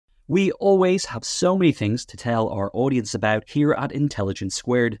We always have so many things to tell our audience about here at Intelligence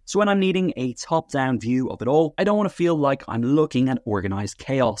Squared, so when I'm needing a top-down view of it all, I don't want to feel like I'm looking at organised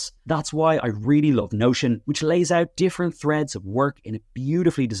chaos. That's why I really love Notion, which lays out different threads of work in a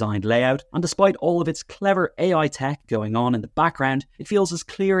beautifully designed layout, and despite all of its clever AI tech going on in the background, it feels as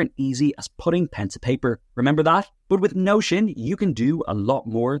clear and easy as putting pen to paper. Remember that? But with Notion, you can do a lot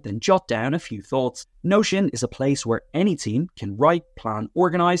more than jot down a few thoughts. Notion is a place where any team can write, plan,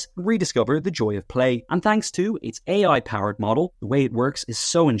 organise, and rediscover the joy of play. And thanks to its AI-powered model, the way it works is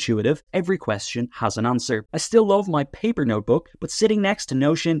so intuitive, every question has an answer. I still love my paper notebook, but sitting next to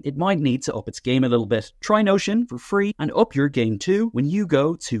Notion, it might need to up its game a little bit. Try Notion for free and up your game too when you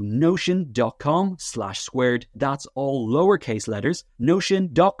go to notion.com/squared. That's all lowercase letters,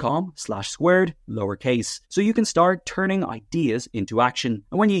 notion.com/squared, lowercase. So you can start turning ideas into action.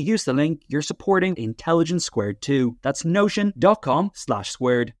 And when you use the link, you're supporting Intelligence Squared too. That's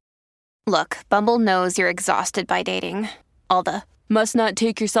notion.com/squared. Look, Bumble knows you're exhausted by dating. All the must not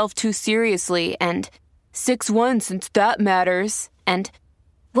take yourself too seriously and 6'1" since that matters. And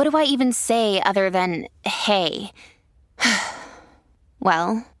what do I even say other than hey?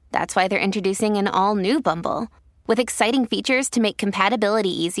 Well, that's why they're introducing an all-new Bumble with exciting features to make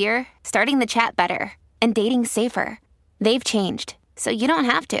compatibility easier, starting the chat better, and dating safer. They've changed, so you don't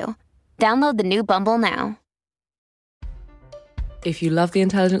have to. Download the new Bumble now. If you love the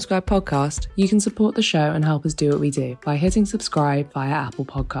Intelligence Squared podcast, you can support the show and help us do what we do by hitting subscribe via Apple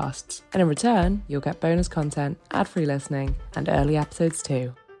Podcasts. And in return, you'll get bonus content, ad-free listening, and early episodes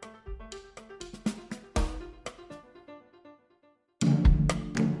too.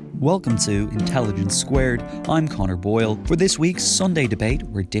 Welcome to Intelligence Squared. I'm Connor Boyle. For this week's Sunday debate,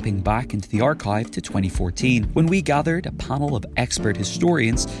 we're dipping back into the archive to 2014, when we gathered a panel of expert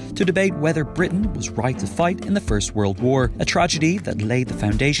historians to debate whether Britain was right to fight in the First World War, a tragedy that laid the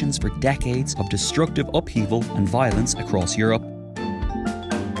foundations for decades of destructive upheaval and violence across Europe.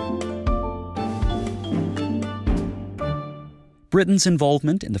 Britain's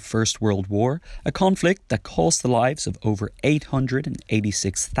involvement in the First World War, a conflict that cost the lives of over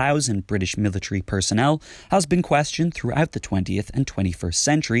 886,000 British military personnel, has been questioned throughout the 20th and 21st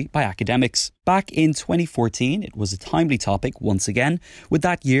century by academics. Back in 2014, it was a timely topic once again, with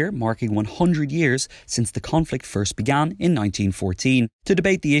that year marking 100 years since the conflict first began in 1914. To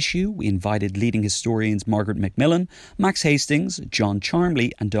debate the issue, we invited leading historians Margaret Macmillan, Max Hastings, John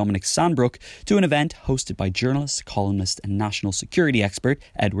Charmley and Dominic Sandbrook to an event hosted by journalist, columnist and national security expert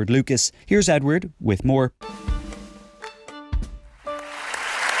Edward Lucas. Here's Edward with more.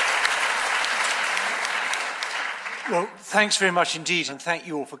 Well, thanks very much indeed, and thank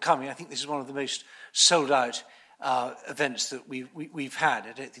you all for coming. I think this is one of the most sold-out events that we've had.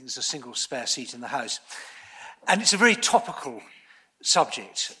 I don't think there's a single spare seat in the House. And it's a very topical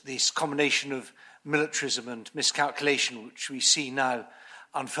subject, this combination of militarism and miscalculation, which we see now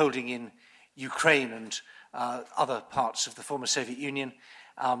unfolding in Ukraine and other parts of the former Soviet Union,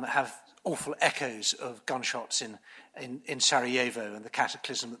 have awful echoes of gunshots in Sarajevo and the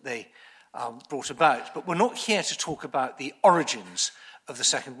cataclysm that they brought about. But we're not here to talk about the origins of the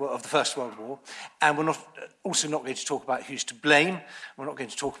First World War, and we're also not going to talk about who's to blame. We're not going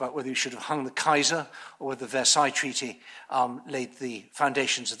to talk about whether we should have hung the Kaiser or whether the Versailles Treaty laid the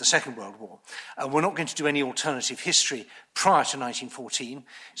foundations of the Second World War. We're not going to do any alternative history prior to 1914.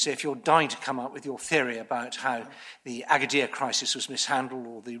 So if you're dying to come up with your theory about how the Agadir crisis was mishandled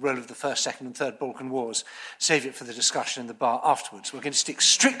or the role of the First, Second and Third Balkan Wars, save it for the discussion in the bar afterwards. We're going to stick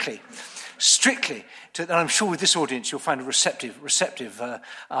strictly to, and I'm sure with this audience you'll find a receptive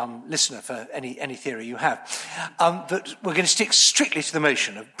listener for any theory you have. But we're going to stick strictly to the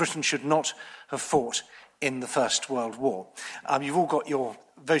motion of Britain should not have fought in the First World War. You've all got your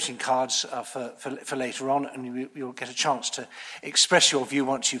voting cards for later on, and you'll get a chance to express your view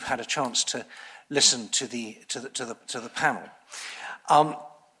once you've had a chance to listen to the panel.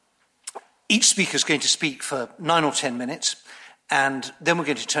 Each speaker is going to speak for 9 or 10 minutes, and then we're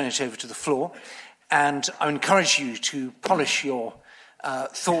going to turn it over to the floor. And I encourage you to polish your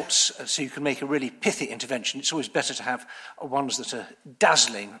thoughts so you can make a really pithy intervention. It's always better to have ones that are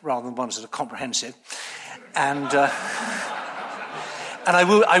dazzling rather than ones that are comprehensive. And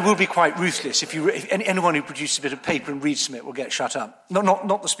I will be quite ruthless. If anyone who produces a bit of paper and reads from it will get shut up.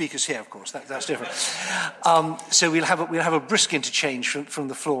 Not the speakers here, of course. That's different. So we'll have a brisk interchange from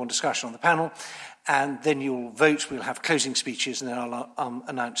the floor and discussion on the panel. and then you'll vote. We'll have closing speeches, and then I'll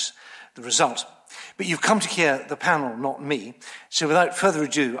announce the result. But you've come to hear the panel, not me. So without further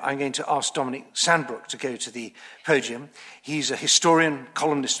ado, I'm going to ask Dominic Sandbrook to go to the podium. He's a historian,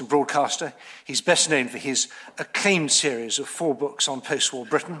 columnist and broadcaster. He's best known for his acclaimed series of 4 books on post-war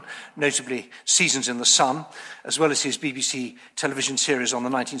Britain, notably Seasons in the Sun, as well as his BBC television series on the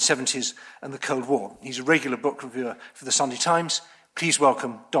 1970s and the Cold War. He's a regular book reviewer for the Sunday Times. Please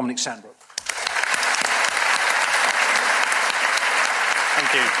welcome Dominic Sandbrook.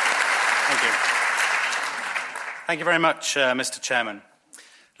 Thank you. Thank you. Thank you very much, Mr. Chairman.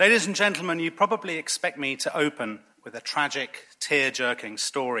 Ladies and gentlemen, you probably expect me to open with a tragic, tear-jerking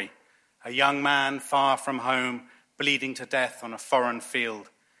story. A young man far from home, bleeding to death on a foreign field.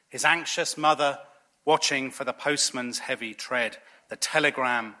 His anxious mother watching for the postman's heavy tread, the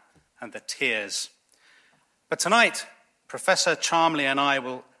telegram and the tears. But tonight, Professor Charmley and I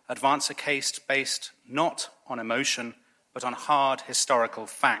will advance a case based not on emotion, but on hard historical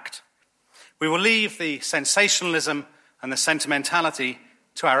fact. We will leave the sensationalism and the sentimentality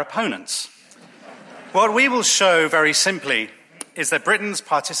to our opponents. What we will show very simply is that Britain's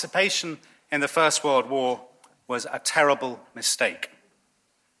participation in the First World War was a terrible mistake.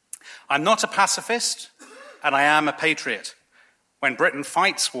 I'm not a pacifist, and I am a patriot. When Britain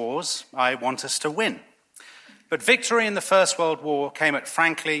fights wars, I want us to win. But victory in the First World War came at,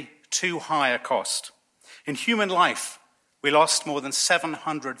 frankly, too high a cost. In human life, we lost more than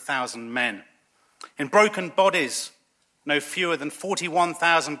 700,000 men. In broken bodies, no fewer than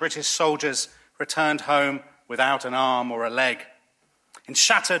 41,000 British soldiers returned home without an arm or a leg. In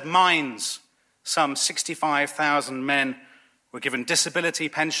shattered minds, some 65,000 men were given disability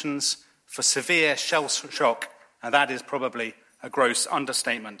pensions for severe shell shock, and that is probably a gross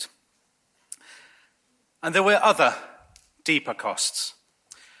understatement. And there were other, deeper costs.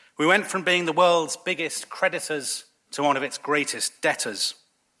 We went from being the world's biggest creditors to one of its greatest debtors.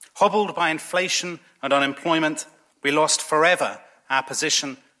 Hobbled by inflation and unemployment, we lost forever our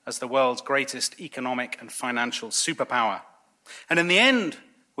position as the world's greatest economic and financial superpower. And in the end,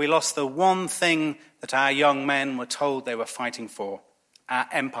 we lost the one thing that our young men were told they were fighting for, our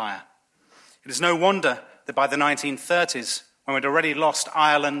empire. It is no wonder that by the 1930s, when we'd already lost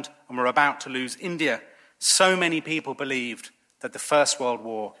Ireland and were about to lose India, so many people believed that the First World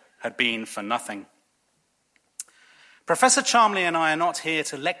War had been for nothing. Professor Charmley and I are not here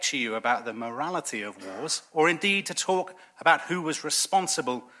to lecture you about the morality of wars, or indeed to talk about who was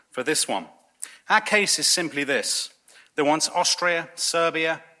responsible for this one. Our case is simply this: that once Austria,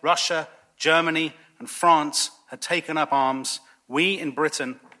 Serbia, Russia, Germany, and France had taken up arms, we in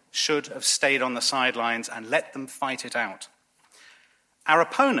Britain should have stayed on the sidelines and let them fight it out. Our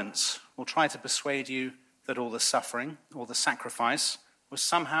opponents will try to persuade you that all the suffering, all the sacrifice, was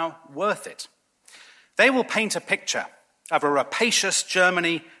somehow worth it. They will paint a picture of a rapacious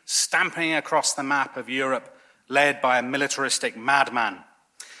Germany stamping across the map of Europe, led by a militaristic madman.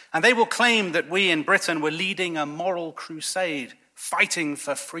 And they will claim that we in Britain were leading a moral crusade, fighting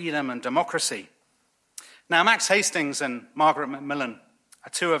for freedom and democracy. Now, Max Hastings and Margaret Macmillan are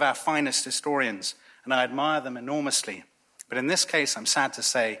 2 of our finest historians, and I admire them enormously. But in this case, I'm sad to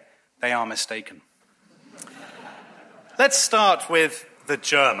say, they are mistaken. Let's start with the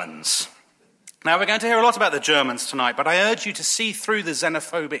Germans. Now, we're going to hear a lot about the Germans tonight, but I urge you to see through the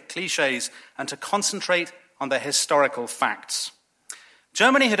xenophobic cliches and to concentrate on the historical facts.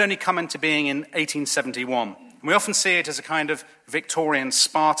 Germany had only come into being in 1871. We often see it as a kind of Victorian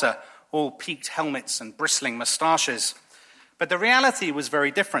Sparta, all peaked helmets and bristling moustaches. But the reality was very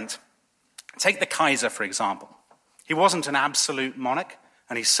different. Take the Kaiser, for example. He wasn't an absolute monarch,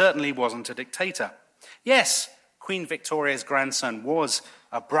 and he certainly wasn't a dictator. Yes, Queen Victoria's grandson was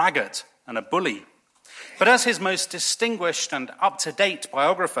a braggart and a bully. But as his most distinguished and up-to-date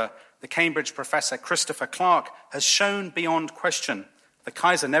biographer, the Cambridge professor Christopher Clark, has shown beyond question, the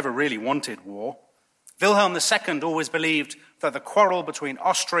Kaiser never really wanted war. Wilhelm II always believed that the quarrel between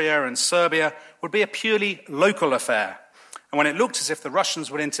Austria and Serbia would be a purely local affair. And when it looked as if the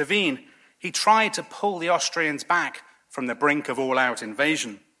Russians would intervene, he tried to pull the Austrians back from the brink of all-out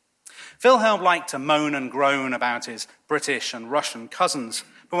invasion. Wilhelm liked to moan and groan about his British and Russian cousins,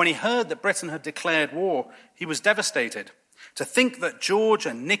 but when he heard that Britain had declared war, he was devastated. To think that George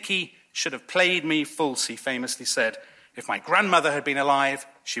and Nicky should have played me false, he famously said. If my grandmother had been alive,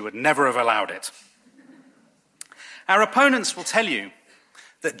 she would never have allowed it. Our opponents will tell you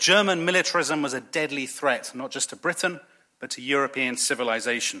that German militarism was a deadly threat, not just to Britain, but to European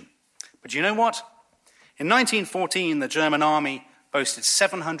civilization. But you know what? In 1914, the German army boasted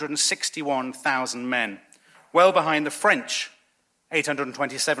 761,000 men, well behind the French,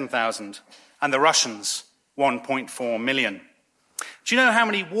 827,000, and the Russians 1.4 million. Do you know how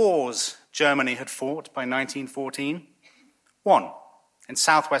many wars Germany had fought by 1914? 1, in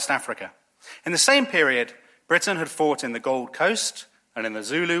southwest Africa. In the same period, Britain had fought in the Gold Coast and in the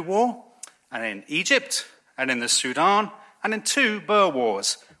Zulu War, and in Egypt and in the Sudan, and in 2 Boer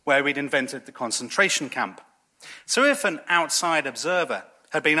Wars, where we'd invented the concentration camp. So if an outside observer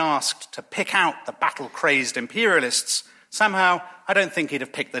had been asked to pick out the battle-crazed imperialists, somehow I don't think he'd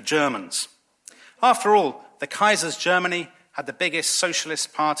have picked the Germans. After all, the Kaiser's Germany had the biggest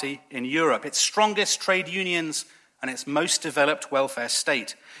socialist party in Europe, its strongest trade unions, and its most developed welfare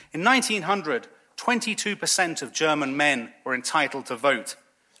state. In 1900, 22% of German men were entitled to vote,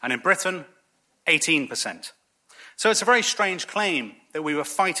 and in Britain, 18%. So it's a very strange claim that we were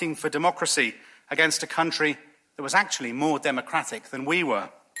fighting for democracy against a country that was actually more democratic than we were.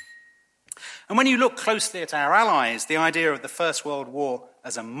 And when you look closely at our allies, the idea of the First World War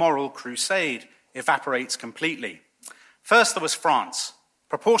as a moral crusade evaporates completely. First, there was France,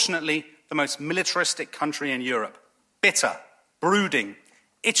 proportionately the most militaristic country in Europe, bitter, brooding,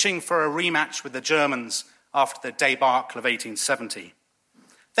 itching for a rematch with the Germans after the debacle of 1870.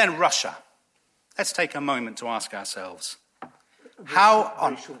 Then Russia. Let's take a moment to ask ourselves, how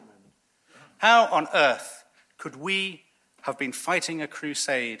on earth could we have been fighting a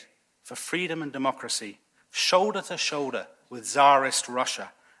crusade for freedom and democracy, shoulder to shoulder with Tsarist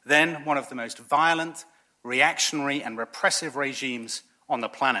Russia, then one of the most violent, reactionary and repressive regimes on the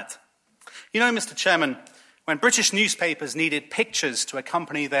planet? You know, Mr. Chairman, when British newspapers needed pictures to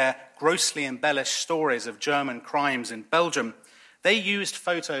accompany their grossly embellished stories of German crimes in Belgium, they used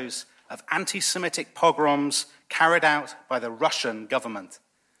photos of anti-Semitic pogroms carried out by the Russian government.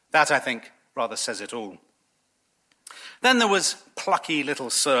 That, I think, rather says it all. Then there was plucky little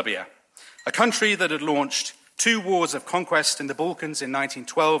Serbia, a country that had launched 2 wars of conquest in the Balkans in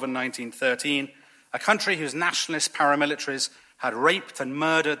 1912 and 1913, a country whose nationalist paramilitaries had raped and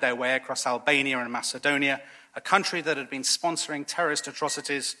murdered their way across Albania and Macedonia, a country that had been sponsoring terrorist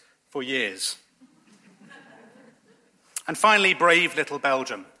atrocities for years. And finally, brave little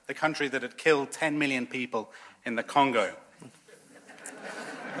Belgium, the country that had killed 10 million people in the Congo.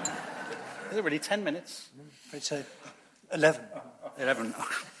 Is it really 10 minutes? I'd say 11. 11.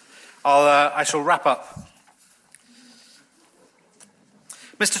 I shall wrap up.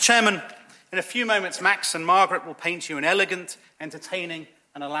 Mr. Chairman, in a few moments, Max and Margaret will paint you an elegant, entertaining,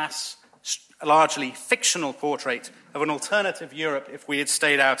 and alas, largely fictional portrait of an alternative Europe if we had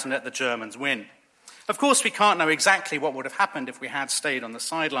stayed out and let the Germans win. Of course, we can't know exactly what would have happened if we had stayed on the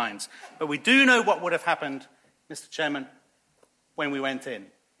sidelines, but we do know what would have happened, Mr. Chairman, when we went in.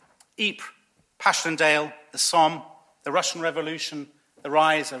 Ypres, Passchendaele, the Somme, the Russian Revolution, the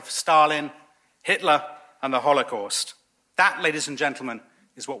rise of Stalin, Hitler, and the Holocaust. That, ladies and gentlemen,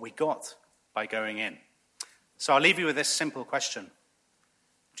 is what we got by going in. So I'll leave you with this simple question.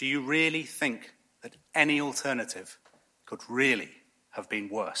 Do you really think that any alternative could really have been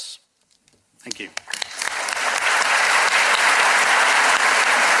worse? Thank you.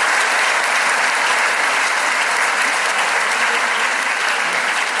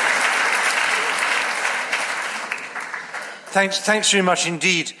 Thanks very much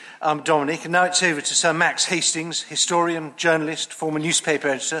indeed, Dominic. And now it's over to Sir Max Hastings, historian, journalist, former newspaper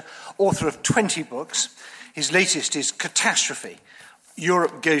editor, author of 20 books. His latest is Catastrophe,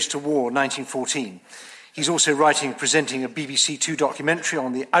 Europe Goes to War, 1914. He's also writing and presenting a BBC Two documentary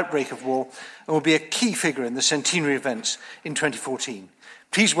on the outbreak of war and will be a key figure in the centenary events in 2014.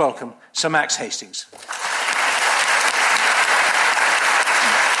 Please welcome Sir Max Hastings.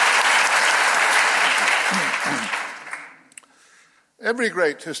 Every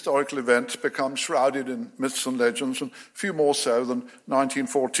great historical event becomes shrouded in myths and legends, and few more so than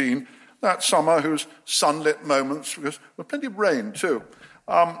 1914, that summer whose sunlit moments, because there was plenty of rain too,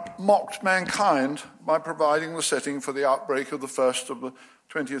 mocked mankind by providing the setting for the outbreak of the first of the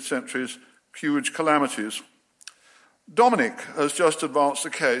 20th century's huge calamities. Dominic has just advanced the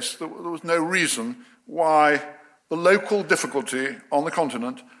case that there was no reason why the local difficulty on the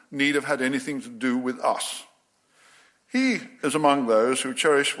continent need have had anything to do with us. He is among those who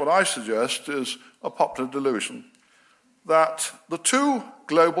cherish what I suggest is a popular delusion, that the two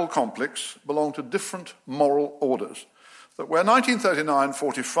global conflicts belong to different moral orders, that where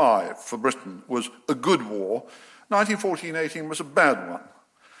 1939-45 for Britain was a good war, 1914-18 was a bad one,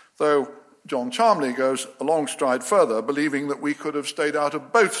 though John Charmley goes a long stride further, believing that we could have stayed out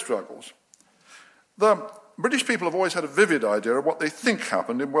of both struggles. The British people have always had a vivid idea of what they think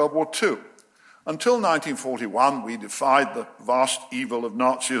happened in World War II. Until 1941, we defied the vast evil of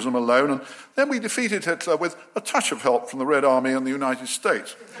Nazism alone, and then we defeated Hitler with a touch of help from the Red Army and the United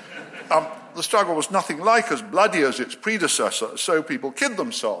States. the struggle was nothing like as bloody as its predecessor, so people kid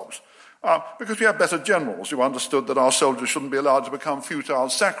themselves, because we had better generals who understood that our soldiers shouldn't be allowed to become futile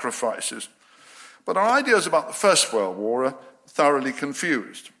sacrifices. But our ideas about the First World War are thoroughly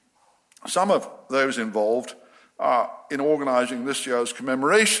confused. Some of those involved in organising this year's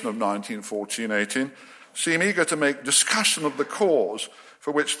commemoration of 1914-18 seem eager to make discussion of the cause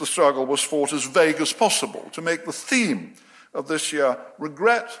for which the struggle was fought as vague as possible, to make the theme of this year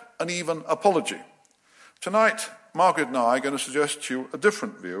regret and even apology. Tonight, Margaret and I are going to suggest to you a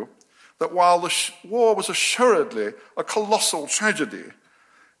different view, that while the war was assuredly a colossal tragedy,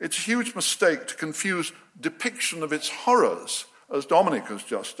 it's a huge mistake to confuse depiction of its horrors, as Dominic has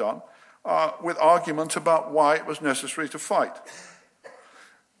just done, with argument about why it was necessary to fight.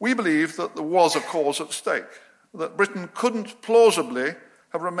 We believe that there was a cause at stake, that Britain couldn't plausibly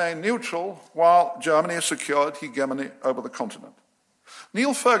have remained neutral while Germany secured hegemony over the continent.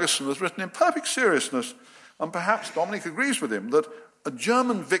 Neil Ferguson has written in perfect seriousness, and perhaps Dominic agrees with him, that a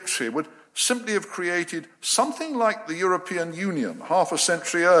German victory would simply have created something like the European Union half a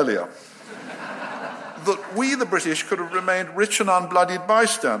century earlier. That we, the British, could have remained rich and unbloodied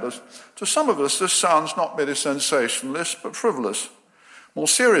bystanders. To some of us, this sounds not merely sensationalist, but frivolous. More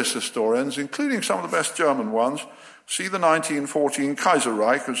serious historians, including some of the best German ones, see the 1914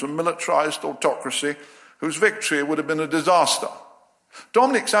 Kaiserreich as a militarized autocracy whose victory would have been a disaster.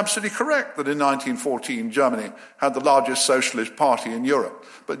 Dominic's absolutely correct that in 1914 Germany had the largest socialist party in Europe.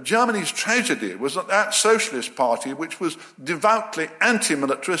 But Germany's tragedy was that that socialist party, which was devoutly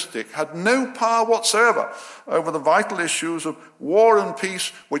anti-militaristic, had no power whatsoever over the vital issues of war and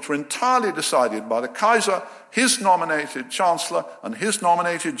peace, which were entirely decided by the Kaiser, his nominated chancellor, and his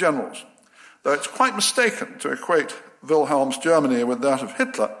nominated generals. Though it's quite mistaken to equate Wilhelm's Germany with that of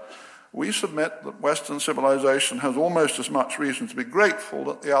Hitler, we submit that Western civilization has almost as much reason to be grateful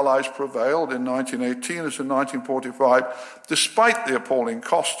that the Allies prevailed in 1918 as in 1945, despite the appalling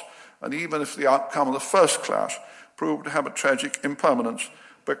cost, and even if the outcome of the first clash proved to have a tragic impermanence,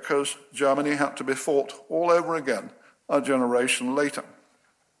 because Germany had to be fought all over again a generation later.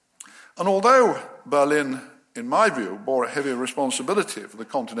 And although Berlin, in my view, bore a heavy responsibility for the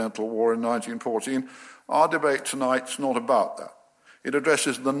Continental War in 1914, our debate tonight is not about that. It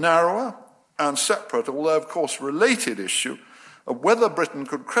addresses the narrower and separate, although of course related, issue of whether Britain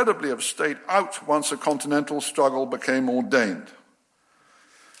could credibly have stayed out once a continental struggle became ordained.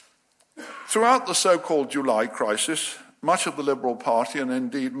 Throughout the so-called July crisis, much of the Liberal Party, and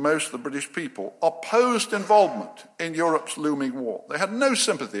indeed most of the British people, opposed involvement in Europe's looming war. They had no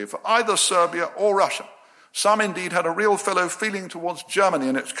sympathy for either Serbia or Russia. Some indeed had a real fellow feeling towards Germany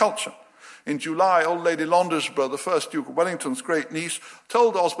and its culture. In July, old Lady Londesborough, the first Duke of Wellington's great niece,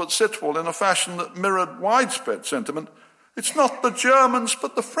 told Osbert Sitwell in a fashion that mirrored widespread sentiment, "It's not the Germans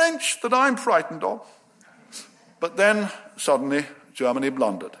but the French that I'm frightened of." But then, suddenly, Germany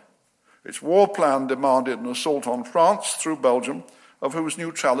blundered. Its war plan demanded an assault on France through Belgium, of whose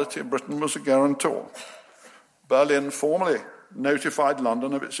neutrality Britain was a guarantor. Berlin formally notified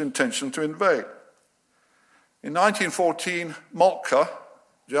London of its intention to invade. In 1914, Moltke,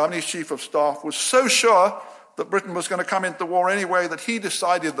 Germany's chief of staff, was so sure that Britain was going to come into the war anyway that he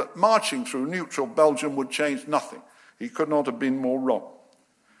decided that marching through neutral Belgium would change nothing. He could not have been more wrong.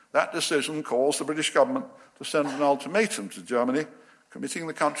 That decision caused the British government to send an ultimatum to Germany, committing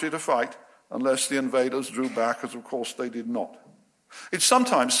the country to fight unless the invaders drew back, as of course they did not. It's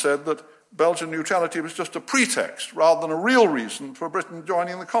sometimes said that Belgian neutrality was just a pretext rather than a real reason for Britain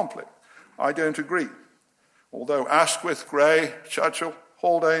joining the conflict. I don't agree. Although Asquith, Grey, Churchill,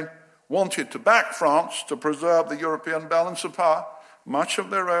 Haldane wanted to back France to preserve the European balance of power, much of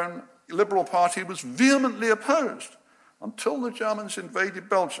their own Liberal Party was vehemently opposed until the Germans invaded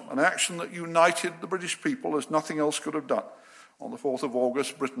Belgium, an action that united the British people as nothing else could have done. On the 4th of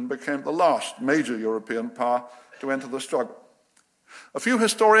August, Britain became the last major European power to enter the struggle. A few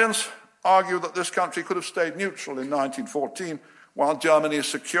historians argue that this country could have stayed neutral in 1914 while Germany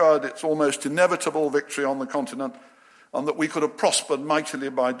secured its almost inevitable victory on the continent, and that we could have prospered mightily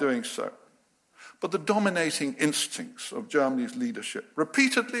by doing so. But the dominating instincts of Germany's leadership,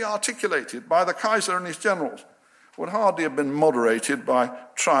 repeatedly articulated by the Kaiser and his generals, would hardly have been moderated by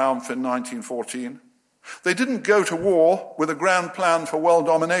triumph in 1914. They didn't go to war with a grand plan for world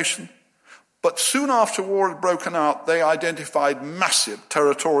domination, but soon after war had broken out, they identified massive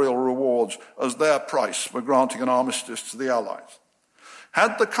territorial rewards as their price for granting an armistice to the Allies.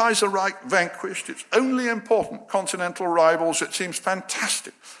 Had the Kaiserreich vanquished its only important continental rivals, it seems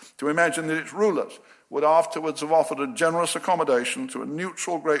fantastic to imagine that its rulers would afterwards have offered a generous accommodation to a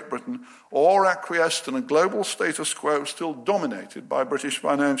neutral Great Britain or acquiesced in a global status quo still dominated by British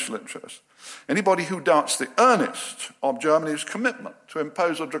financial interests. Anybody who doubts the earnest of Germany's commitment to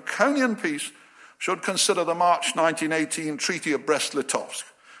impose a draconian peace should consider the March 1918 Treaty of Brest-Litovsk,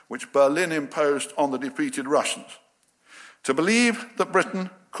 which Berlin imposed on the defeated Russians. To believe that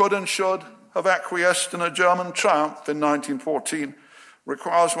Britain could and should have acquiesced in a German triumph in 1914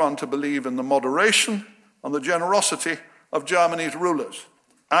 requires one to believe in the moderation and the generosity of Germany's rulers,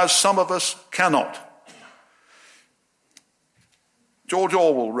 as some of us cannot. George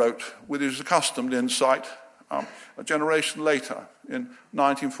Orwell wrote, with his accustomed insight, a generation later, in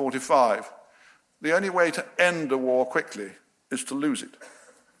 1945, the only way to end a war quickly is to lose it.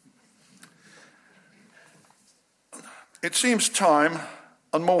 It seems time,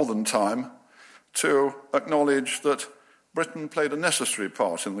 and more than time, to acknowledge that Britain played a necessary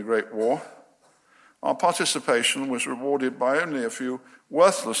part in the Great War. Our participation was rewarded by only a few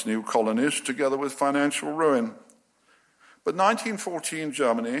worthless new colonies, together with financial ruin. But 1914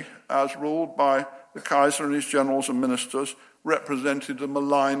 Germany, as ruled by the Kaiser and his generals and ministers, represented a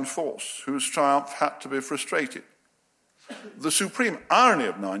malign force whose triumph had to be frustrated. The supreme irony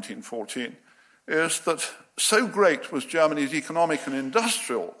of 1914 is that so great was Germany's economic and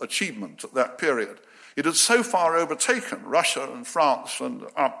industrial achievement at that period. It had so far overtaken Russia and France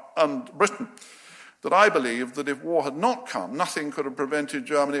and Britain that I believe that if war had not come, nothing could have prevented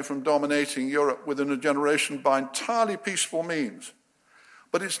Germany from dominating Europe within a generation by entirely peaceful means.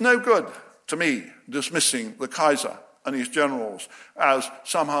 But it's no good, to me, dismissing the Kaiser and his generals as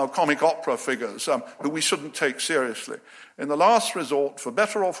somehow comic opera figures who we shouldn't take seriously. In the last resort, for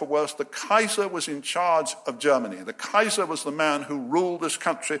better or for worse, the Kaiser was in charge of Germany. The Kaiser was the man who ruled this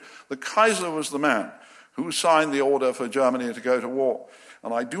country. The Kaiser was the man who signed the order for Germany to go to war.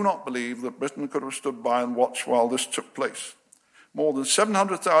 And I do not believe that Britain could have stood by and watched while this took place. More than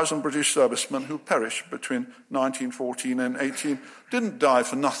 700,000 British servicemen who perished between 1914 and 18 didn't die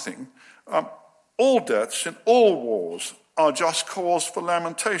for nothing. All deaths in all wars are just cause for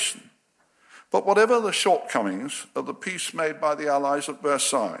lamentation. But whatever the shortcomings of the peace made by the Allies at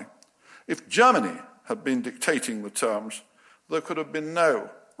Versailles, if Germany had been dictating the terms, there could have been no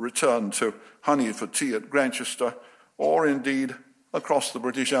return to honey for tea at Grantchester, or indeed across the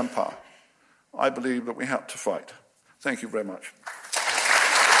British Empire. I believe that we had to fight. Thank you very much.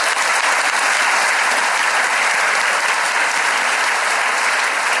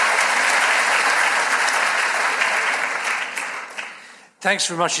 Thanks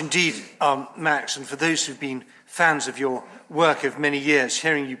very much indeed, Max, and for those who've been fans of your work of many years,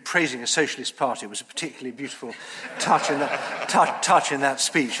 hearing you praising a socialist party was a particularly beautiful touch in that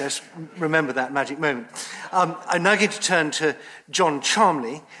speech. Let's remember that magic moment. I'm now going to turn to John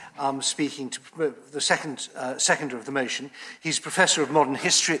Charmley, speaking to the seconder of the motion. He's Professor of Modern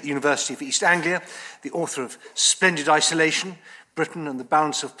History at the University of East Anglia, the author of Splendid Isolation, Britain and the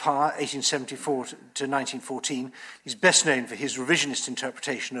Balance of Power, 1874 to 1914. He's best known for his revisionist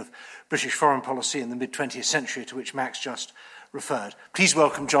interpretation of British foreign policy in the mid-20th century, to which Max just referred. Please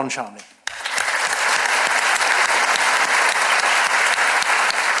welcome John Charmley.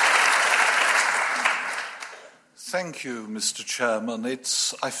 Thank you, Mr. Chairman.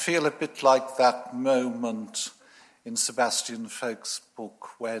 I feel a bit like that moment in Sebastian Faulk's book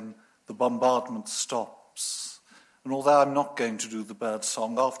when the bombardment stops. And although I'm not going to do the bird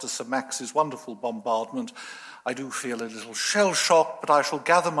song, after Sir Max's wonderful bombardment, I do feel a little shell-shocked, but I shall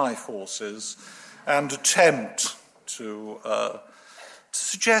gather my forces and attempt to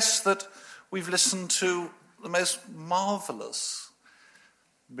suggest that we've listened to the most marvellous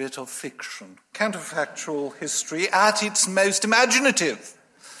bit of fiction, counterfactual history at its most imaginative.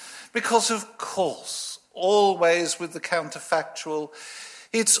 Because, of course, always with the counterfactual,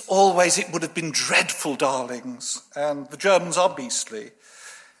 it would have been dreadful, darlings, and the Germans are beastly.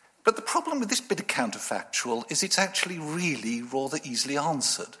 But the problem with this bit of counterfactual is it's actually really rather easily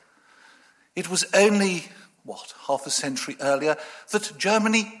answered. It was only, half a century earlier, that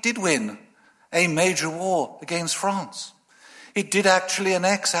Germany did win a major war against France. It did actually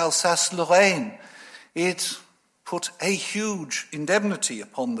annex Alsace-Lorraine. It put a huge indemnity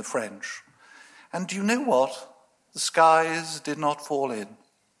upon the French. And do you know what? The skies did not fall in.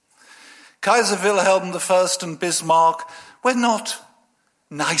 Kaiser Wilhelm I and Bismarck were not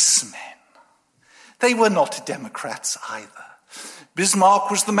nice men. They were not Democrats either. Bismarck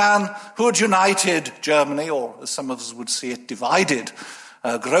was the man who had united Germany, or as some of us would see it, divided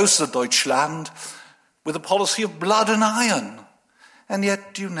Große Deutschland, with a policy of blood and iron. And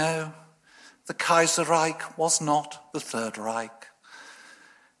yet, do you know, the Kaiserreich was not the Third Reich.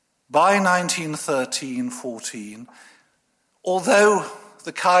 by 1913-14, although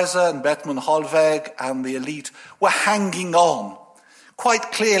the Kaiser and Bethmann Hollweg and the elite were hanging on,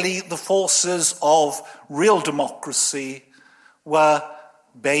 quite clearly the forces of real democracy were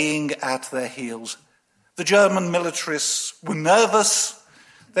baying at their heels. The German militarists were nervous.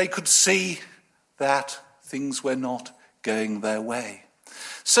 They could see that things were not going their way.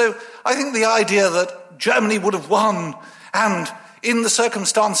 So I think the idea that Germany would have won, and in the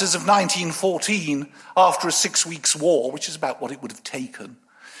circumstances of 1914, after a 6 weeks war, which is about what it would have taken,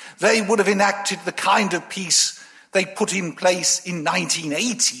 they would have enacted the kind of peace they put in place in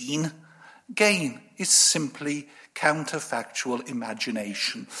 1918, again, is simply counterfactual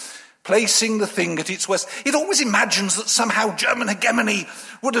imagination. Placing the thing at its worst. It always imagines that somehow German hegemony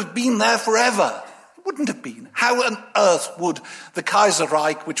would have been there forever. It wouldn't have been. How on earth would the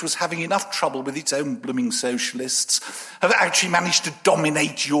Kaiserreich, which was having enough trouble with its own blooming socialists, have actually managed to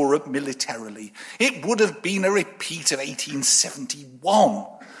dominate Europe militarily? It would have been a repeat of 1871.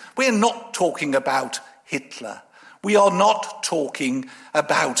 We're not talking about Hitler. We are not talking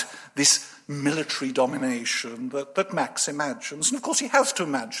about this military domination that Max imagines. And of course he has to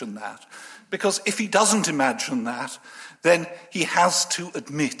imagine that, because if he doesn't imagine that, then he has to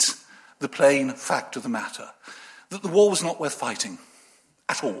admit the plain fact of the matter, that the war was not worth fighting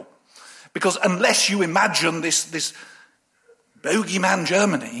at all. Because unless you imagine this bogeyman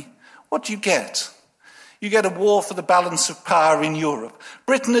Germany, what do you get? You get a war for the balance of power in Europe.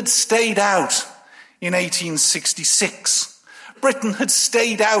 Britain had stayed out in 1866. Britain had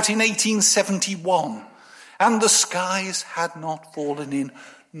stayed out in 1871, and the skies had not fallen in,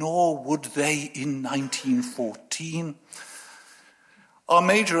 nor would they in 1914. Our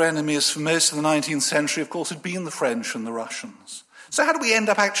major enemies for most of the 19th century, of course, had been the French and the Russians. So how do we end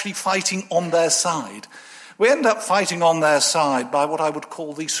up actually fighting on their side? We end up fighting on their side by what I would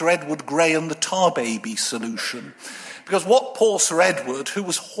call the Sir Edward Grey and the Tar Baby solution. Because what poor Sir Edward, who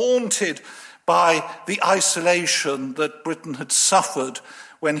was haunted by the isolation that Britain had suffered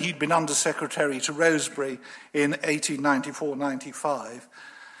when he'd been Under-Secretary to Rosebery in 1894-95,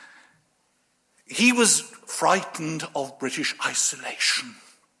 he was frightened of British isolation.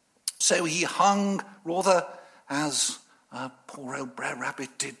 So he hung, rather as poor old Brer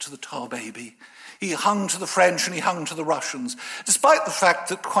Rabbit did to the Tar Baby. He hung to the French and he hung to the Russians, despite the fact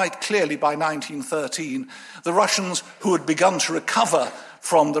that quite clearly by 1913, the Russians, who had begun to recover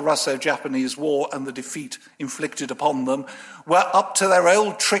from the Russo-Japanese War and the defeat inflicted upon them, were up to their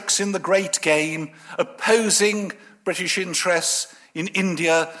old tricks in the great game, opposing British interests in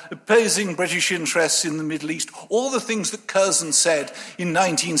India, opposing British interests in the Middle East. All the things that Curzon said in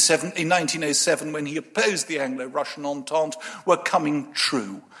 1907 when he opposed the Anglo-Russian Entente were coming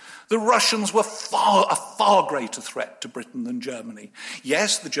true. The Russians were a far greater threat to Britain than Germany.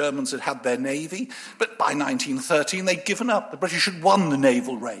 Yes, the Germans had had their navy, but by 1913 they'd given up. The British had won the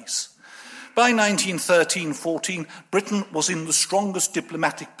naval race. By 1913-14, Britain was in the strongest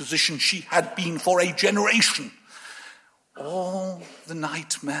diplomatic position she had been for a generation. All the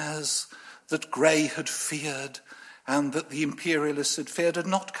nightmares that Grey had feared and that the imperialists had feared had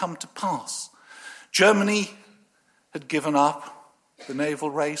not come to pass. Germany had given up the naval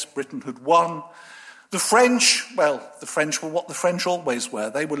race. Britain had won. The French were what the French always were.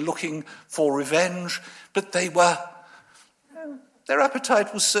 They were looking for revenge, but their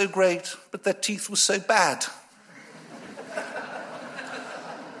appetite was so great, but their teeth were so bad.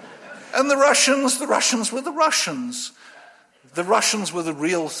 And the Russians were the Russians. The Russians were the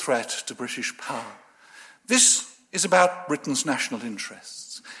real threat to British power. This is about Britain's national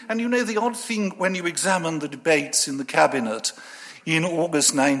interests. And you know, the odd thing when you examine the debates in the cabinet in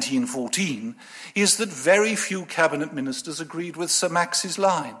August 1914 is that very few cabinet ministers agreed with Sir Max's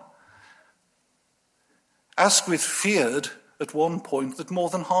line. Asquith feared at one point that more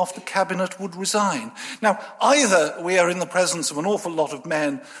than half the cabinet would resign. Now, either we are in the presence of an awful lot of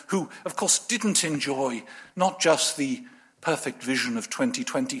men who, of course, didn't enjoy not just the perfect vision of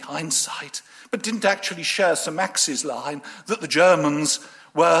 2020 hindsight, but didn't actually share Sir Max's line that the Germans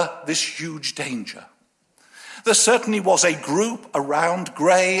were this huge danger. There certainly was a group around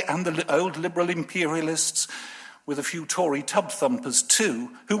Grey and the old liberal imperialists, with a few Tory tub thumpers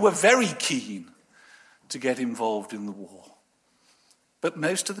too, who were very keen to get involved in the war. But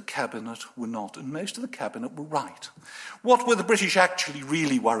most of the cabinet were not, and most of the cabinet were right. What were the British actually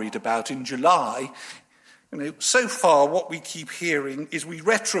really worried about in July? You know, so far what we keep hearing is we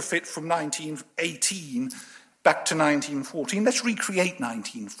retrofit from 1918 back to 1914. Let's recreate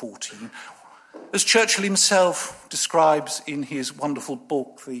 1914. As Churchill himself describes in his wonderful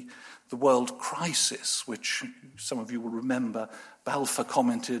book, The the world crisis, which some of you will remember, Balfour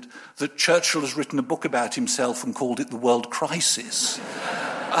commented that Churchill has written a book about himself and called it The World Crisis.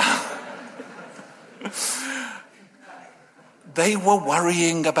 They were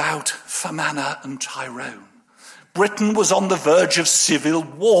worrying about Fermanagh and Tyrone. Britain was on the verge of civil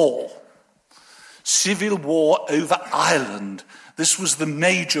war. Civil war over Ireland. This was the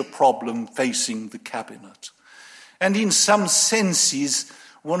major problem facing the cabinet. And in some senses,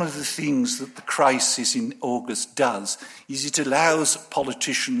 one of the things that the crisis in August does is it allows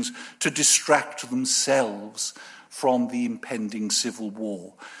politicians to distract themselves from the impending civil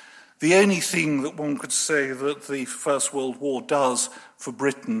war. The only thing that one could say that the First World War does for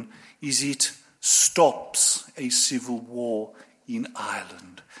Britain is it stops a civil war in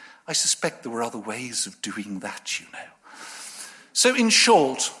Ireland. I suspect there were other ways of doing that, you know. So in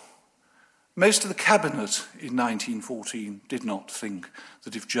short, most of the cabinet in 1914 did not think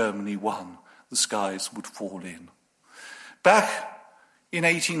that if Germany won, the skies would fall in. Back in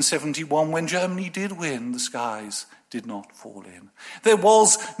 1871, when Germany did win, the skies did not fall in. There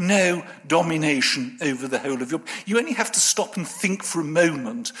was no domination over the whole of Europe. You only have to stop and think for a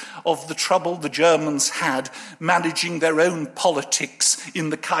moment of the trouble the Germans had managing their own politics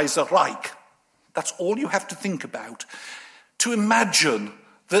in the Kaiserreich. That's all you have to think about. To imagine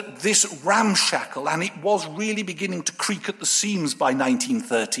that this ramshackle, and it was really beginning to creak at the seams by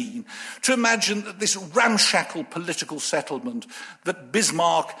 1913, to imagine that this ramshackle political settlement that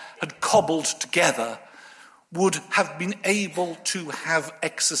Bismarck had cobbled together would have been able to have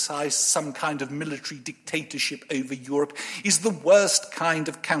exercised some kind of military dictatorship over Europe is the worst kind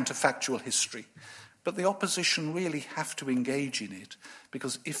of counterfactual history. But the opposition really have to engage in it,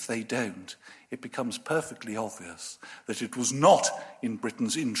 because if they don't, it becomes perfectly obvious that it was not in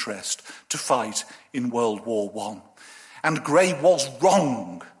Britain's interest to fight in World War I. And Grey was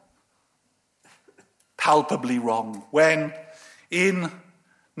wrong, palpably wrong, when in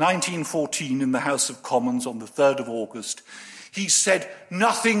 1914 in the House of Commons on the 3rd of August, he said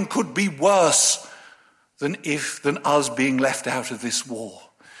nothing could be worse than us being left out of this war.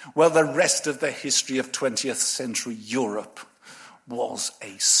 Well, the rest of the history of 20th century Europe was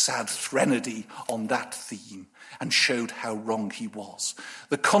a sad threnody on that theme and showed how wrong he was.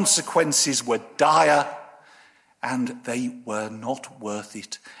 The consequences were dire and they were not worth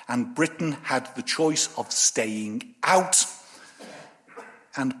it. And Britain had the choice of staying out,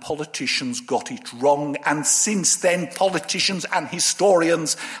 and politicians got it wrong. And since then, politicians and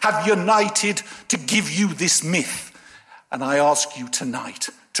historians have united to give you this myth. And I ask you tonight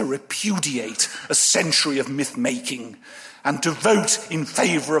to repudiate a century of myth-making and to vote in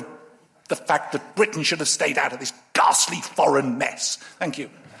favour of the fact that Britain should have stayed out of this ghastly foreign mess. Thank you.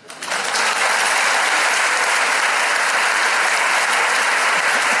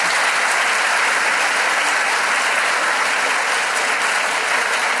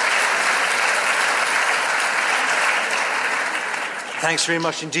 Thanks very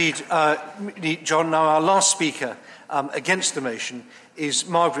much indeed, John. Now, our last speaker against the motion is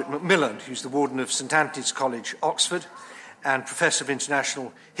Margaret Macmillan, who's the Warden of St Antony's College, Oxford, and Professor of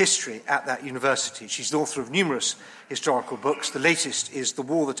International History at that university. She's the author of numerous historical books. The latest is The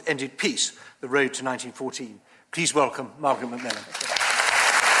War That Ended Peace, The Road to 1914. Please welcome Margaret Macmillan.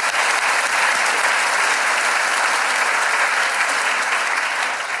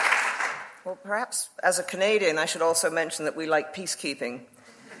 Well, perhaps as a Canadian, I should also mention that we like peacekeeping.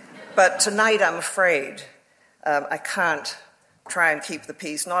 But tonight, I'm afraid, I can't try and keep the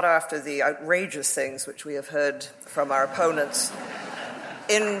peace, not after the outrageous things which we have heard from our opponents.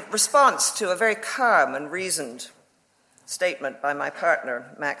 In response to a very calm and reasoned statement by my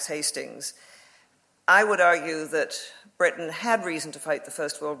partner, Max Hastings, I would argue that Britain had reason to fight the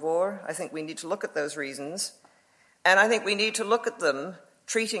First World War. I think we need to look at those reasons, and I think we need to look at them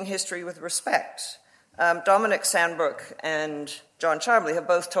treating history with respect. Dominic Sandbrook and John Charmley have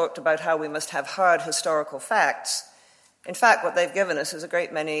both talked about how we must have hard historical facts. In fact, what they've given us is a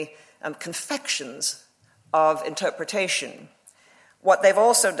great many confections of interpretation. What they've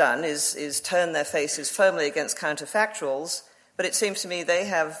also done is turn their faces firmly against counterfactuals, but it seems to me they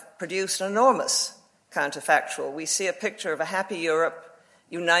have produced an enormous counterfactual. We see a picture of a happy Europe,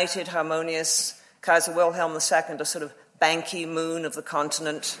 united, harmonious, Kaiser Wilhelm II, a sort of Ban Ki-moon of the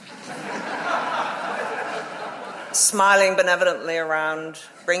continent, smiling benevolently around,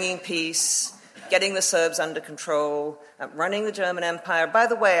 bringing peace, getting the Serbs under control, running the German Empire. By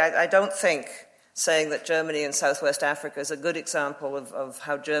the way, I don't think saying that Germany in Southwest Africa is a good example of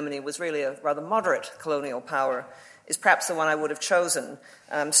how Germany was really a rather moderate colonial power is perhaps the one I would have chosen.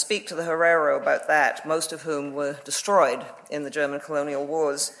 Speak to the Herero about that, most of whom were destroyed in the German colonial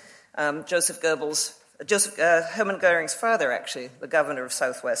wars. Hermann Goering's father, actually, the governor of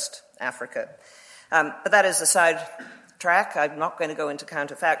Southwest Africa. But that is a side track. I'm not going to go into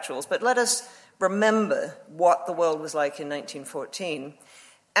counterfactuals, but let us remember what the world was like in 1914,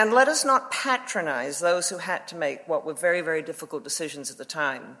 and let us not patronize those who had to make what were very, very difficult decisions at the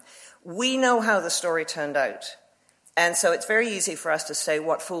time. We know how the story turned out, and so it's very easy for us to say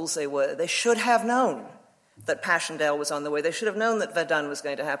what fools they were. They should have known that Passchendaele was on the way. They should have known that Verdun was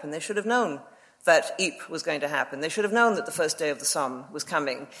going to happen. They should have known that Ypres was going to happen. They should have known that the first day of the Somme was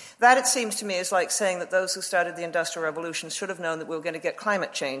coming. That, it seems to me, is like saying that those who started the Industrial Revolution should have known that we were going to get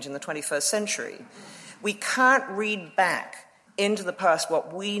climate change in the 21st century. We can't read back into the past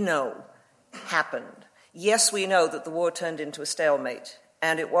what we know happened. Yes, we know that the war turned into a stalemate,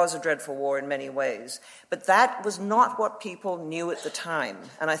 and it was a dreadful war in many ways. But that was not what people knew at the time.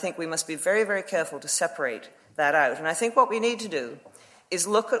 And I think we must be very, very careful to separate that out. And I think what we need to do is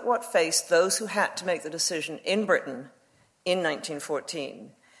look at what faced those who had to make the decision in Britain in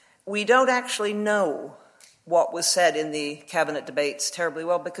 1914. We don't actually know what was said in the cabinet debates terribly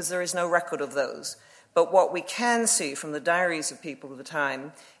well because there is no record of those. But what we can see from the diaries of people of the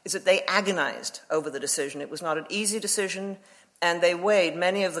time is that they agonized over the decision. It was not an easy decision, and they weighed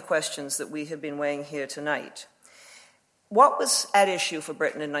many of the questions that we have been weighing here tonight. What was at issue for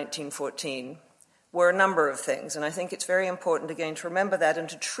Britain in 1914 were a number of things, and I think it's very important again to remember that and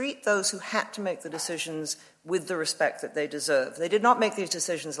to treat those who had to make the decisions with the respect that they deserve. They did not make these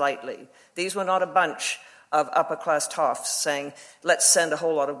decisions lightly. These were not a bunch of upper-class toffs saying, let's send a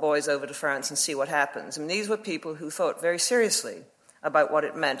whole lot of boys over to France and see what happens. I mean, these were people who thought very seriously about what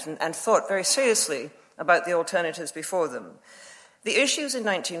it meant and thought very seriously about the alternatives before them. The issues in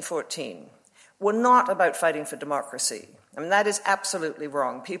 1914 were not about fighting for democracy. I mean, that is absolutely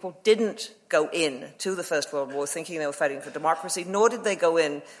wrong. People didn't go in to the First World War thinking they were fighting for democracy, nor did they go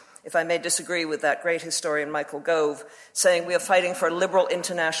in, if I may disagree with that great historian Michael Gove, saying we are fighting for a liberal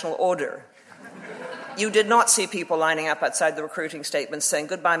international order. You did not see people lining up outside the recruiting statements saying,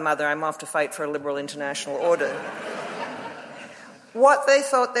 goodbye, mother, I'm off to fight for a liberal international order. What they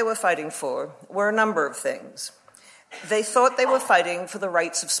thought they were fighting for were a number of things. They thought they were fighting for the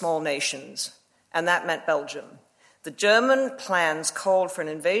rights of small nations, and that meant Belgium. The German plans called for an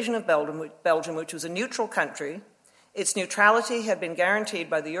invasion of Belgium, which was a neutral country. Its neutrality had been guaranteed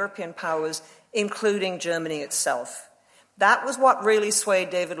by the European powers, including Germany itself. That was what really swayed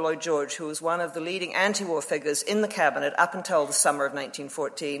David Lloyd George, who was one of the leading anti-war figures in the cabinet up until the summer of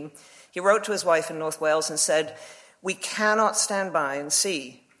 1914. He wrote to his wife in North Wales and said, we cannot stand by and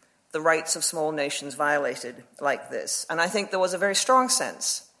see the rights of small nations violated like this. And I think there was a very strong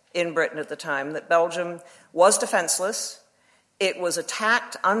sense in Britain at the time that Belgium was defenseless. It was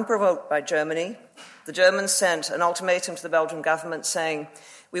attacked unprovoked by Germany. The Germans sent an ultimatum to the Belgian government saying,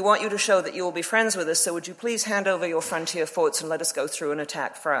 we want you to show that you will be friends with us, so would you please hand over your frontier forts and let us go through and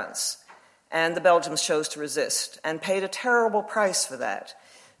attack France? And the Belgians chose to resist and paid a terrible price for that.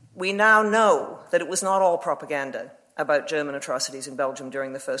 We now know that it was not all propaganda about German atrocities in Belgium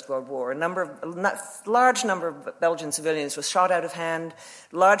during the First World War. A large number of Belgian civilians were shot out of hand,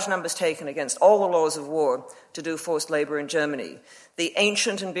 large numbers taken against all the laws of war to do forced labor in Germany. The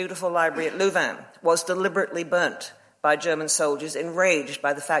ancient and beautiful library at Louvain was deliberately burnt by German soldiers, enraged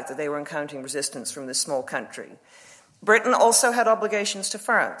by the fact that they were encountering resistance from this small country. Britain also had obligations to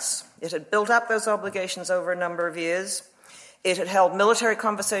France. It had built up those obligations over a number of years. It had held military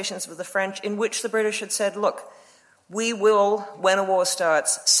conversations with the French in which the British had said, look, we will, when a war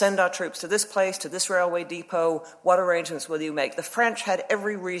starts, send our troops to this place, to this railway depot. What arrangements will you make? The French had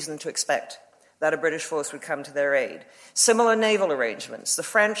every reason to expect that a British force would come to their aid. Similar naval arrangements. The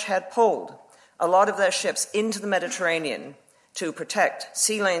French had pulled a lot of their ships into the Mediterranean to protect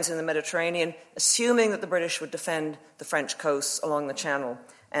sea lanes in the Mediterranean, assuming that the British would defend the French coasts along the Channel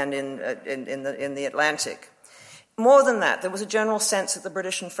and in the Atlantic. More than that, there was a general sense that the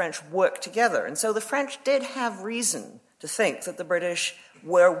British and French worked together. And so the French did have reason to think that the British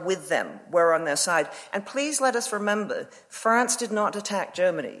were with them, were on their side. And please let us remember, France did not attack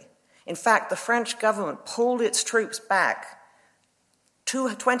Germany. In fact, the French government pulled its troops back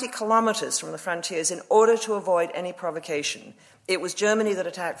 20 kilometers from the frontiers in order to avoid any provocation. It was Germany that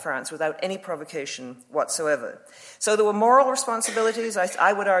attacked France without any provocation whatsoever. So there were moral responsibilities.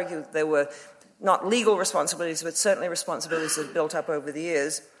 I would argue there were not legal responsibilities, but certainly responsibilities that had built up over the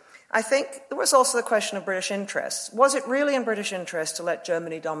years. I think there was also the question of British interests. Was it really in British interest to let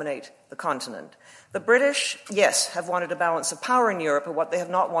Germany dominate the continent? The British, yes, have wanted a balance of power in Europe, but what they have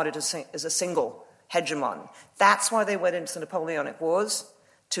not wanted is a single hegemon. That's why they went into the Napoleonic Wars,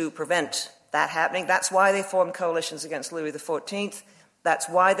 to prevent that happening. That's why they formed coalitions against Louis XIV. That's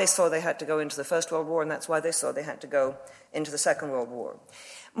why they saw they had to go into the First World War, and that's why they saw they had to go into the Second World War.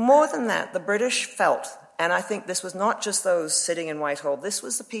 More than that, the British felt, and I think this was not just those sitting in Whitehall, this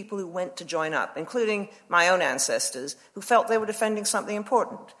was the people who went to join up, including my own ancestors, who felt they were defending something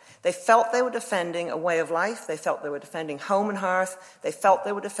important. They felt they were defending a way of life. They felt they were defending home and hearth. They felt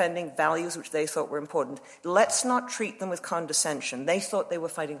they were defending values which they thought were important. Let's not treat them with condescension. They thought they were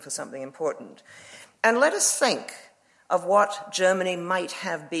fighting for something important. And let us think of what Germany might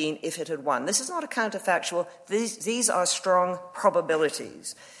have been if it had won. This is not a counterfactual. These are strong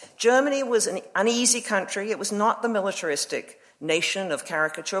probabilities. Germany was an uneasy country. It was not the militaristic nation of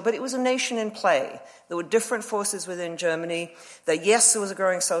caricature, but it was a nation in play. There were different forces within Germany. Yes, there was a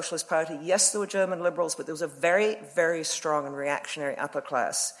growing socialist party. Yes, there were German liberals, but there was a very, very strong and reactionary upper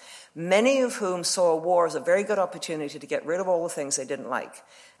class, many of whom saw war as a very good opportunity to get rid of all the things they didn't like.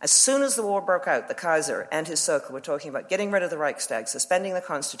 As soon as the war broke out, the Kaiser and his circle were talking about getting rid of the Reichstag, suspending the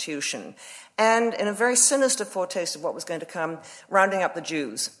Constitution, and in a very sinister foretaste of what was going to come, rounding up the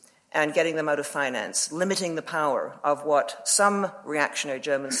Jews and getting them out of finance, limiting the power of what some reactionary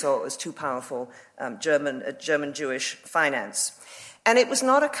Germans saw as too powerful German Jewish finance. And it was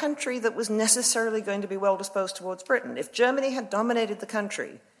not a country that was necessarily going to be well disposed towards Britain. If Germany had dominated the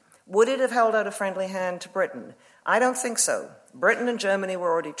country, would it have held out a friendly hand to Britain? I don't think so. Britain and Germany were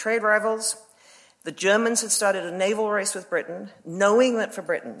already trade rivals. The Germans had started a naval race with Britain, knowing that for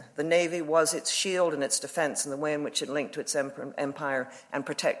Britain, the Navy was its shield and its defense and the way in which it linked to its empire and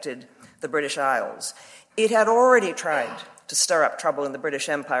protected the British Isles. It had already tried to stir up trouble in the British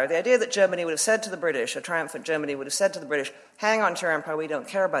Empire. The idea that Germany would have said to the British, a triumphant Germany would have said to the British, hang on to your empire, we don't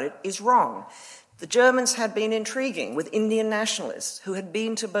care about it, is wrong. The Germans had been intriguing with Indian nationalists who had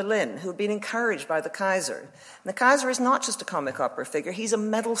been to Berlin, who had been encouraged by the Kaiser. And the Kaiser is not just a comic opera figure, he's a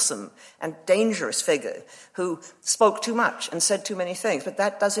meddlesome and dangerous figure who spoke too much and said too many things, but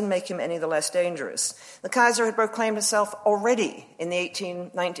that doesn't make him any the less dangerous. The Kaiser had proclaimed himself already in the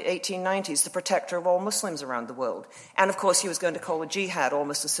 1890s the protector of all Muslims around the world. And of course he was going to call a jihad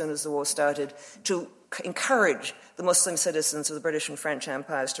almost as soon as the war started to encourage the Muslim citizens of the British and French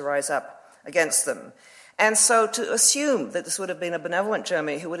empires to rise up against them. And so to assume that this would have been a benevolent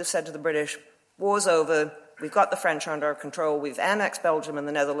Germany who would have said to the British, war's over, we've got the French under our control, we've annexed Belgium and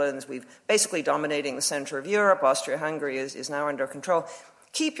the Netherlands, we've basically dominating the center of Europe, Austria-Hungary is now under control,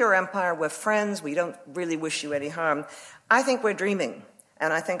 keep your empire, we're friends, we don't really wish you any harm. I think we're dreaming,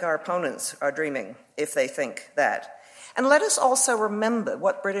 and I think our opponents are dreaming if they think that. And let us also remember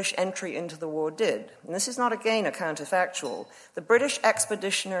what British entry into the war did. And this is not, again, a counterfactual. The British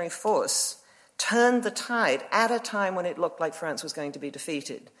Expeditionary Force turned the tide at a time when it looked like France was going to be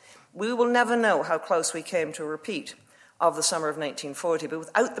defeated. We will never know how close we came to a repeat of the summer of 1940, but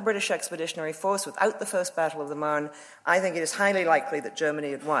without the British Expeditionary Force, without the First Battle of the Marne, I think it is highly likely that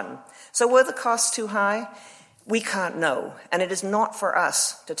Germany had won. So were the costs too high? We can't know, and it is not for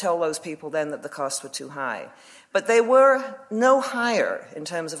us to tell those people then that the costs were too high. But they were no higher in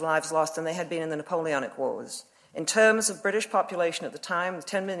terms of lives lost than they had been in the Napoleonic Wars. In terms of British population at the time,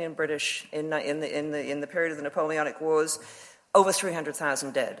 10 million British in the period of the Napoleonic Wars, over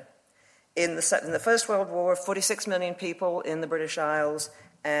 300,000 dead. In the First World War, 46 million people in the British Isles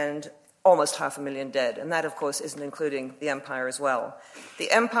and almost 500,000 dead. And that, of course, isn't including the Empire as well. The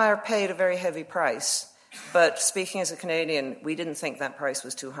Empire paid a very heavy price. But speaking as a Canadian, we didn't think that price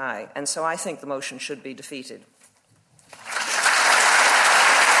was too high. And so I think the motion should be defeated.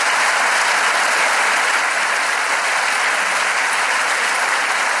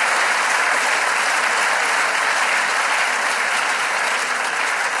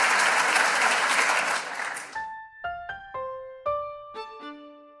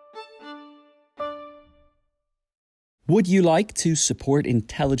 Would you like to support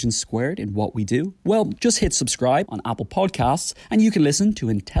Intelligence Squared in what we do? Well, just hit subscribe on Apple Podcasts and you can listen to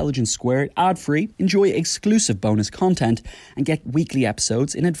Intelligence Squared ad-free, enjoy exclusive bonus content and get weekly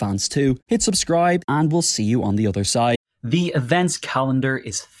episodes in advance too. Hit subscribe and we'll see you on the other side. The events calendar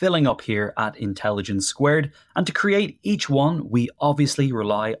is filling up here at Intelligence Squared, and to create each one, we obviously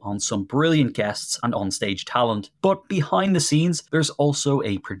rely on some brilliant guests and onstage talent. But behind the scenes, there's also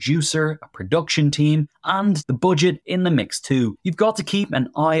a producer, a production team, and the budget in the mix too. You've got to keep an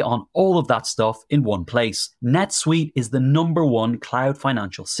eye on all of that stuff in one place. NetSuite is the #1 cloud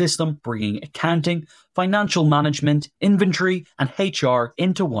financial system, bringing accounting, financial management, inventory, and HR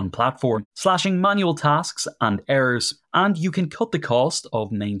into one platform, slashing manual tasks and errors. And you can cut the cost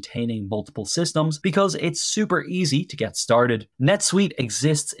of maintaining multiple systems because it's super easy to get started. NetSuite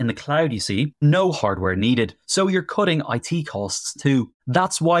exists in the cloud, you see, no hardware needed, so you're cutting IT costs too.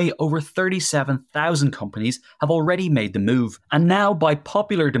 That's why over 37,000 companies have already made the move. And now, by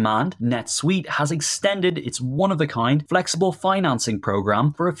popular demand, NetSuite has extended its one-of-a-kind flexible financing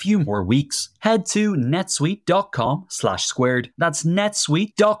program for a few more weeks. Head to netsuite.com/squared. That's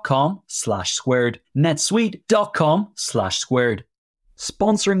netsuite.com/squared. netsuite.com/squared.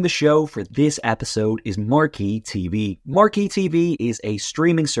 Sponsoring the show for this episode is Marquee TV. Marquee TV is a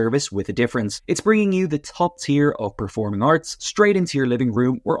streaming service with a difference. It's bringing you the top tier of performing arts straight into your living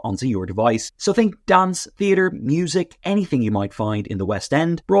room or onto your device. So think dance, theatre, music, anything you might find in the West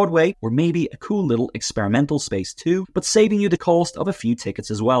End, Broadway, or maybe a cool little experimental space too, but saving you the cost of a few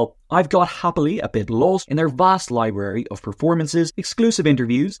tickets as well. I've got happily a bit lost in their vast library of performances, exclusive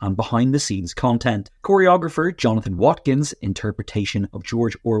interviews, and behind-the-scenes content. Choreographer Jonathan Watkins' interpretation of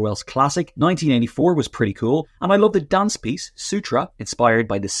George Orwell's classic 1984 was pretty cool, and I love the dance piece Sutra, inspired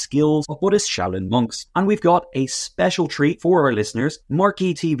by the skills of Buddhist Shaolin monks. And we've got a special treat for our listeners.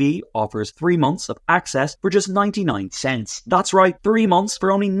 Marquee TV offers 3 months of access for just 99 cents. That's right, 3 months for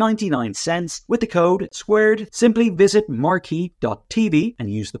only 99 cents. With the code SQUARED, simply visit marquee.tv and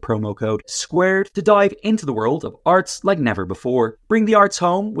use the promo code SQUARED to dive into the world of arts like never before. Bring the arts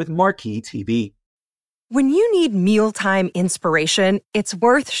home with Marquee TV. When you need mealtime inspiration, it's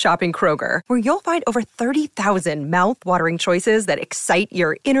worth shopping Kroger, where you'll find over 30,000 mouth-watering choices that excite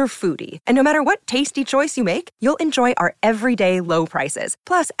your inner foodie. And no matter what tasty choice you make, you'll enjoy our everyday low prices,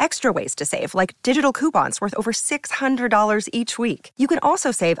 plus extra ways to save, like digital coupons worth over $600 each week. You can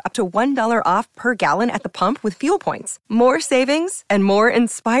also save up to $1 off per gallon at the pump with fuel points. More savings and more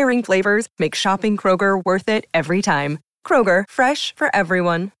inspiring flavors make shopping Kroger worth it every time. Kroger, fresh for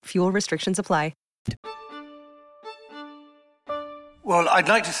everyone. Fuel restrictions apply. Well, I'd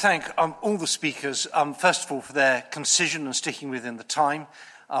like to thank all the speakers, first of all, for their concision and sticking within the time,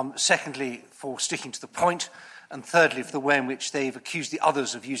 secondly, for sticking to the point, and thirdly, for the way in which they've accused the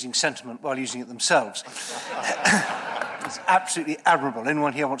others of using sentiment while using it themselves. It's absolutely admirable.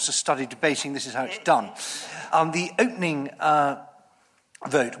 Anyone here wants to study debating, this is how it's done. The opening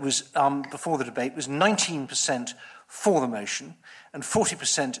vote was, before the debate, was 19% for the motion, and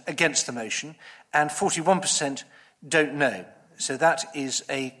 40% against the motion, and 41% don't know. So that is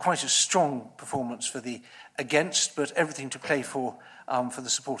quite a strong performance for the against, but everything to play for the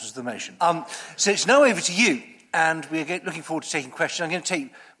supporters of the motion. So it's now over to you, and we're looking forward to taking questions. I'm going to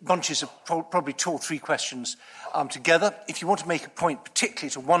take bunches of probably 2 or 3 questions together. If you want to make a point,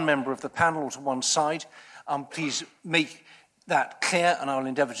 particularly to one member of the panel or to one side, please make that clear, and I will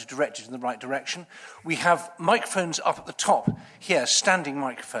endeavour to direct it in the right direction. We have microphones up at the top here, standing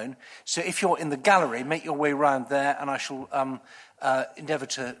microphone. So if you're in the gallery, make your way round there, and I shall endeavour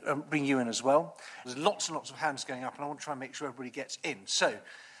to bring you in as well. There's lots and lots of hands going up, and I want to try and make sure everybody gets in. So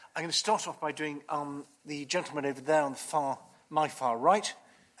I'm going to start off by doing the gentleman over there on my far right.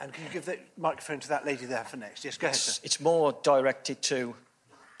 And can you give the microphone to that lady there for next? Yes, go ahead, sir. It's more directed to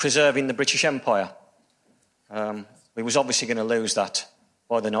preserving the British Empire. We was obviously going to lose that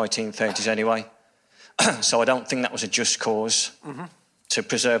by the 1930s anyway. So I don't think that was a just cause to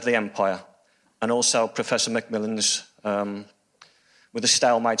preserve the empire. And also Professor Macmillan's with the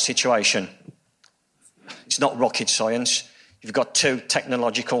stalemate situation. It's not rocket science. You've got 2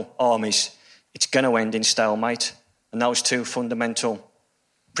 technological armies. It's going to end in stalemate. And those 2 fundamental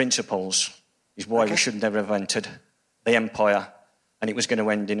principles is why we should never have entered the empire. And it was going to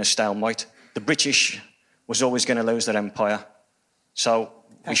end in a stalemate. The British was always going to lose their empire. So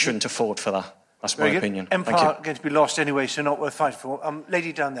we shouldn't have fought for that. That's my opinion. Empire going to be lost anyway, so not worth fighting for.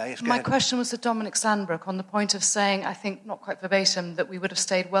 Lady down there, yes, go ahead. My question was to Dominic Sandbrook on the point of saying, I think not quite verbatim, that we would have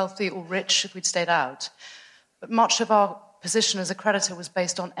stayed wealthy or rich if we'd stayed out. But much of our position as a creditor was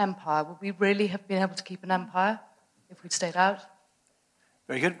based on empire. Would we really have been able to keep an empire if we'd stayed out?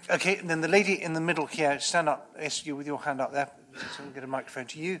 Very good. Okay, and then the lady in the middle here, stand up, yes, you with your hand up there. So we'll get a microphone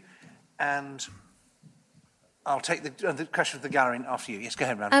to you. And I'll take the question of the gallery after you. Yes, go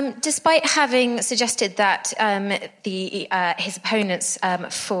ahead, ma'am. Despite having suggested that his opponents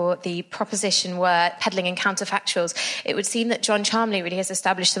for the proposition were peddling in counterfactuals, it would seem that John Chalmley really has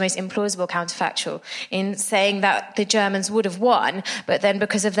established the most implausible counterfactual in saying that the Germans would have won, but then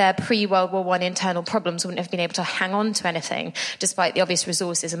because of their pre-World War I internal problems wouldn't have been able to hang on to anything, despite the obvious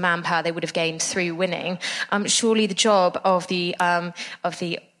resources and manpower they would have gained through winning. Surely the job of the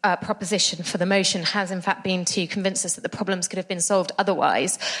proposition for the motion has in fact been to convince us that the problems could have been solved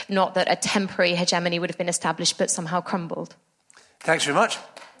otherwise, not that a temporary hegemony would have been established but somehow crumbled. Thanks very much.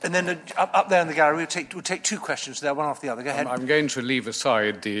 And then up there in the gallery, we'll take 2 questions there, one after the other. Go ahead. I'm going to leave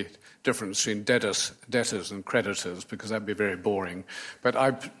aside the difference between debtors and creditors because that'd be very boring. But I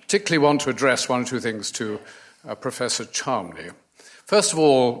particularly want to address 1 or 2 things to Professor Chalmley. First of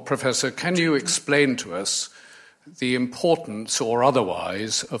all, Professor, can you explain to us the importance or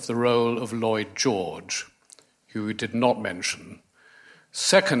otherwise of the role of Lloyd George, who you did not mention?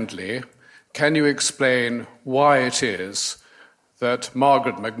 Secondly, can you explain why it is that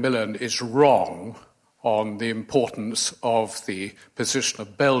Margaret Macmillan is wrong on the importance of the position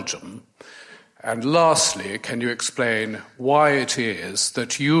of Belgium? And lastly, can you explain why it is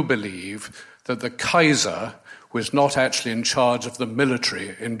that you believe that the Kaiser was not actually in charge of the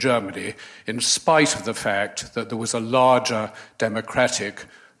military in Germany, in spite of the fact that there was a larger democratic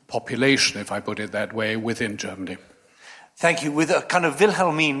population, if I put it that way, within Germany? Thank you. With a kind of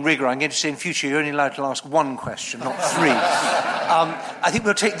Wilhelmine rigour, I'm going to say in future you're only allowed to ask one question, not three. I think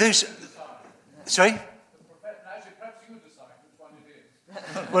we'll take those... Sorry?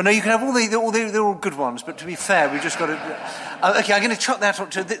 Well, no, you can have they're all good ones, but to be fair, we've just got to... okay, I'm going to chuck that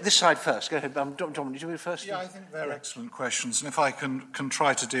up to this side first. Go ahead, Dominic, do you want to first? Yeah, I think they're excellent questions, and if I can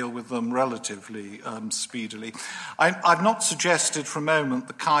try to deal with them relatively speedily. I've not suggested for a moment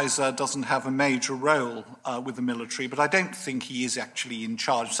the Kaiser doesn't have a major role with the military, but I don't think he is actually in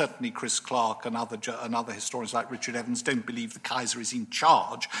charge. Certainly Chris Clark and other historians like Richard Evans don't believe the Kaiser is in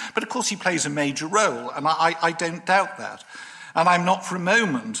charge, but of course he plays a major role, and I don't doubt that. And I'm not for a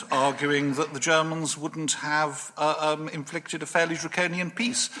moment arguing that the Germans wouldn't have inflicted a fairly draconian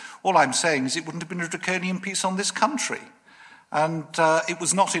peace. All I'm saying is it wouldn't have been a draconian peace on this country. And it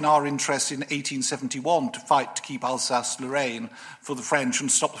was not in our interest in 1871 to fight to keep Alsace-Lorraine for the French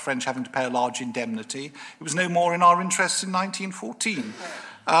and stop the French having to pay a large indemnity. It was no more in our interest in 1914.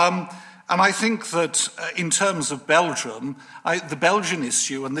 And I think that in terms of Belgium, the Belgian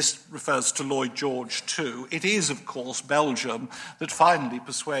issue, and this refers to Lloyd George too, it is, of course, Belgium that finally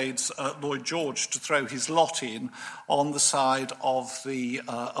persuades Lloyd George to throw his lot in on the side of the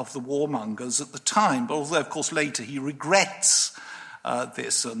warmongers at the time. But although, of course, later he regrets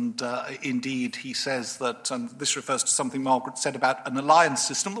this, and indeed he says that, and this refers to something Margaret said about an alliance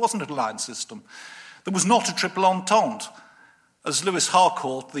system. There wasn't an alliance system. There was not a triple entente. As Lewis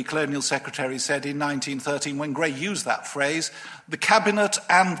Harcourt, the colonial secretary, said in 1913, when Grey used that phrase, the cabinet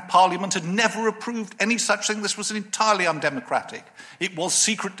and parliament had never approved any such thing. This was entirely undemocratic. It was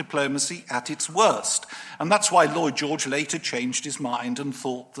secret diplomacy at its worst. And that's why Lloyd George later changed his mind and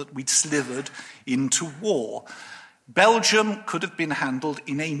thought that we'd slithered into war. Belgium could have been handled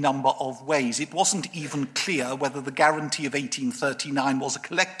in a number of ways. It wasn't even clear whether the guarantee of 1839 was a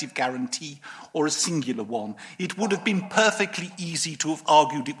collective guarantee or a singular one. It would have been perfectly easy to have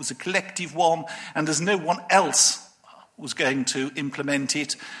argued it was a collective one, and as no one else was going to implement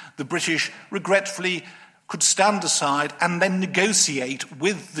it, the British regretfully could stand aside and then negotiate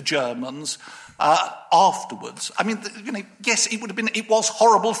with the Germans afterwards. I mean, yes, it was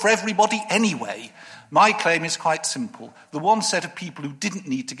horrible for everybody anyway. My claim is quite simple. The one set of people who didn't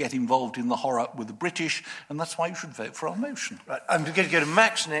need to get involved in the horror were the British, and that's why you should vote for our motion. Right, I'm going to go to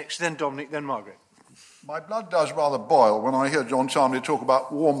Max next, then Dominic, then Margaret. My blood does rather boil when I hear John Charmley talk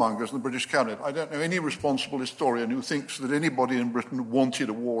about warmongers in the British cabinet. I don't know any responsible historian who thinks that anybody in Britain wanted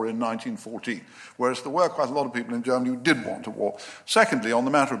a war in 1914, whereas there were quite a lot of people in Germany who did want a war. Secondly, on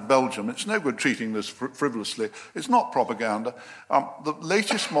the matter of Belgium, it's no good treating this frivolously. It's not propaganda. The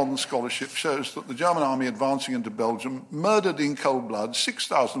latest modern scholarship shows that the German army advancing into Belgium murdered in cold blood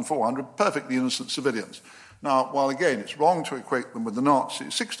 6,400 perfectly innocent civilians. Now, while again it's wrong to equate them with the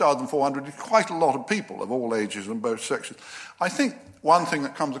Nazis, 6,400 is quite a lot of people of all ages and both sexes. I think one thing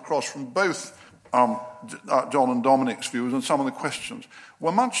that comes across from both John and Dominic's views and some of the questions,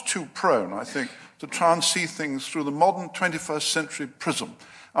 we're much too prone, I think, to try and see things through the modern 21st century prism.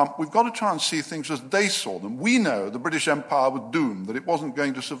 We've got to try and see things as they saw them. We know the British Empire was doomed, that it wasn't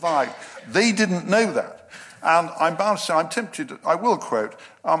going to survive. They didn't know that. And I'm bound to say, I'm tempted, I will quote,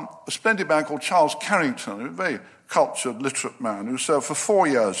 a splendid man called Charles Carrington, a very cultured, literate man, who served for 4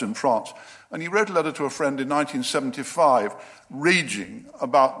 years in France. And he wrote a letter to a friend in 1975, raging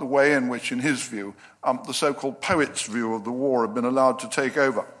about the way in which, in his view, the so-called poet's view of the war had been allowed to take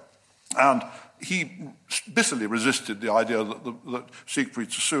over. And he bitterly resisted the idea that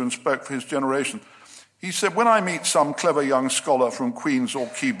Siegfried Sassoon spoke for his generation. He said, when I meet some clever young scholar from Queen's or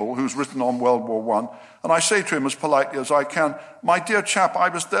Keble who's written on World War I, and I say to him as politely as I can, my dear chap, I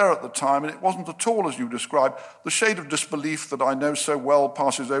was there at the time, and it wasn't at all as you describe. The shade of disbelief that I know so well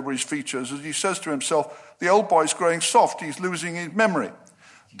passes over his features as he says to himself, the old boy's growing soft, he's losing his memory.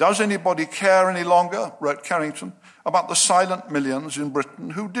 Does anybody care any longer, wrote Carrington, about the silent millions in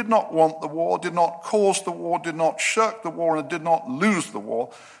Britain who did not want the war, did not cause the war, did not shirk the war, and did not lose the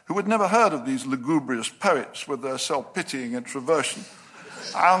war, who had never heard of these lugubrious poets with their self-pitying introversion?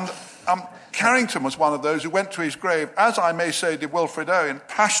 And Carrington was one of those who went to his grave, as I may say did Wilfred Owen,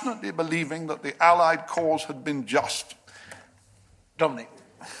 passionately believing that the Allied cause had been just. Dominic.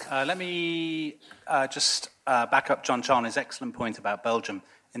 Let me just back up John Charney's excellent point about Belgium.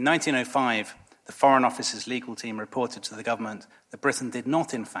 In 1905, the Foreign Office's legal team reported to the government that Britain did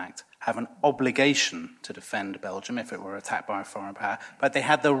not, in fact, have an obligation to defend Belgium if it were attacked by a foreign power, but they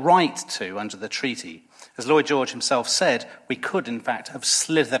had the right to under the treaty. As Lloyd George himself said, we could, in fact, have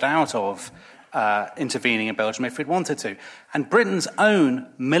slithered out of intervening in Belgium if we'd wanted to. And Britain's own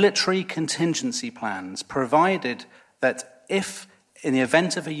military contingency plans provided that if, in the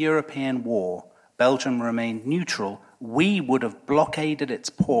event of a European war, Belgium remained neutral, we would have blockaded its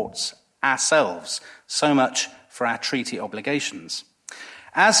ports ourselves. So much for our treaty obligations.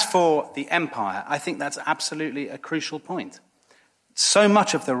 As for the empire, I think that's absolutely a crucial point. So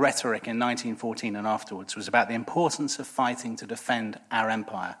much of the rhetoric in 1914 and afterwards was about the importance of fighting to defend our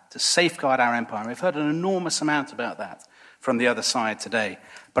empire, to safeguard our empire. We've heard an enormous amount about that from the other side today.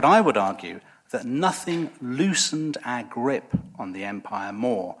 But I would argue that nothing loosened our grip on the empire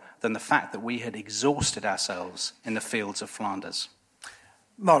more than the fact that we had exhausted ourselves in the fields of Flanders.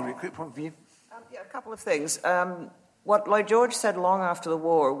 Margaret, quick point of view. A couple of things. What Lloyd George said long after the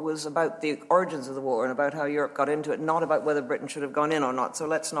war was about the origins of the war and about how Europe got into it, not about whether Britain should have gone in or not. So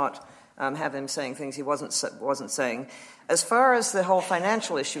let's not have him saying things he wasn't saying. As far as the whole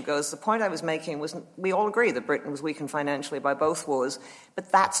financial issue goes, the point I was making was we all agree that Britain was weakened financially by both wars,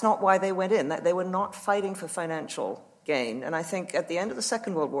 but that's not why they went in. That they were not fighting for financial gain. And I think at the end of the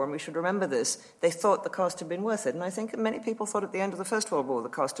Second World War, and we should remember this, they thought the cost had been worth it. And I think many people thought at the end of the First World War the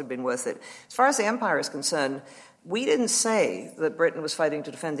cost had been worth it. As far as the empire is concerned, we didn't say that Britain was fighting to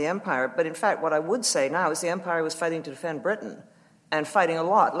defend the empire, but in fact what I would say now is the empire was fighting to defend Britain, and fighting a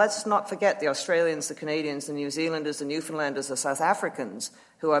lot. Let's not forget the Australians, the Canadians, the New Zealanders, the Newfoundlanders, the South Africans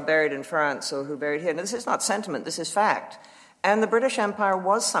who are buried in France or who are buried here. Now, this is not sentiment, this is fact. And the British Empire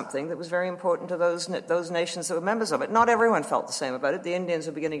was something that was very important to those nations that were members of it. Not everyone felt the same about it. The Indians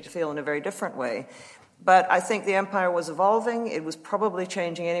were beginning to feel in a very different way. But I think the empire was evolving. It was probably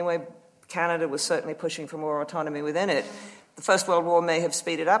changing anyway. Canada was certainly pushing for more autonomy within it. The First World War may have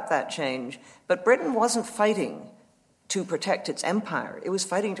speeded up that change. But Britain wasn't fighting to protect its empire. It was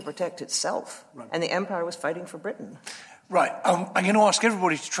fighting to protect itself. Right. And the empire was fighting for Britain. Right. I'm going to ask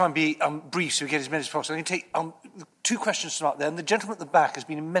everybody to try and be brief so we get as many as possible. I'm going to take two questions from up there. And the gentleman at the back has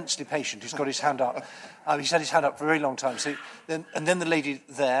been immensely patient. He's got his hand up. He's had his hand up for a very long time. So then the lady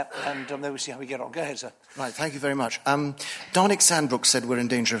there, and then we'll see how we get on. Go ahead, sir. Right, thank you very much. Dominic Sandbrook said we're in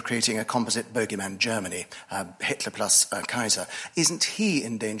danger of creating a composite bogeyman Germany, Hitler plus Kaiser. Isn't he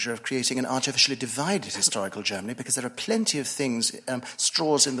in danger of creating an artificially divided historical Germany? Because there are plenty of things,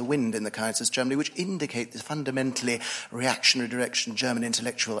 straws in the wind in the Kaiser's Germany, which indicate the fundamentally reactionary direction German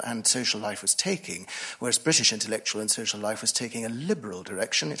intellectual and social life was taking, whereas British intellectual and social life was taking a liberal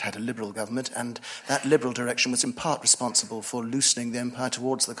direction. It had a liberal government, and that liberal direction was in part responsible for loosening the empire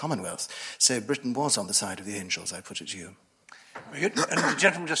towards the Commonwealth. So Britain was on the side of the angels, I put it to you. Very good. And the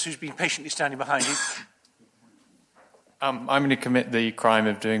gentleman just who's been patiently standing behind you. I'm going to commit the crime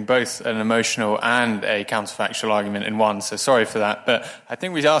of doing both an emotional and a counterfactual argument in one, so sorry for that. But I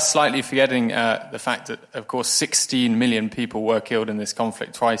think we are slightly forgetting the fact that, of course, 16 million people were killed in this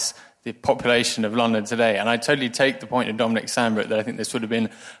conflict, twice the population of London today. And I totally take the point of Dominic Sandbrook that I think this would have been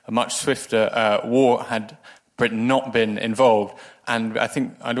a much swifter war had Britain not been involved. And I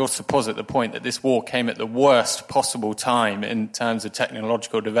think I'd also posit the point that this war came at the worst possible time in terms of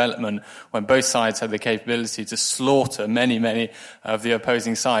technological development, when both sides had the capability to slaughter many, many of the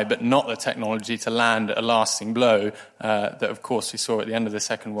opposing side, but not the technology to land a lasting blow that, of course, we saw at the end of the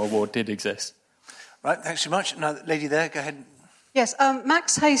Second World War did exist. Right, thanks so much. Now, lady there, go ahead. Yes,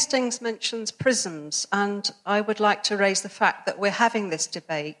 Max Hastings mentions prisms, and I would like to raise the fact that we're having this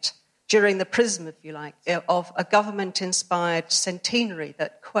debate during the prism, if you like, of a government-inspired centenary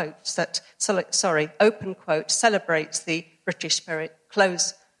that open quote, celebrates the British spirit,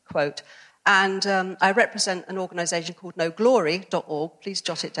 close quote. And I represent an organisation called noglory.org, please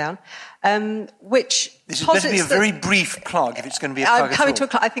jot it down, which this is better be a very brief plug if it's going to be a plug I'm coming to a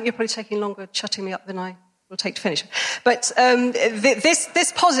plug. I think you're probably taking longer shutting me up than I will take to finish. But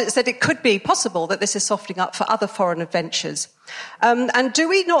this posits that it could be possible that this is softening up for other foreign adventures. And do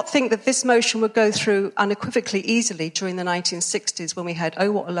we not think that this motion would go through unequivocally easily during the 1960s when we had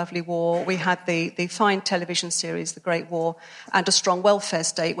Oh, What a Lovely War, we had the fine television series, The Great War, and A Strong Welfare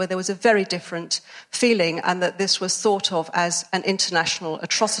State, where there was a very different feeling and that this was thought of as an international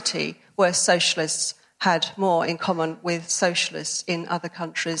atrocity where socialists had more in common with socialists in other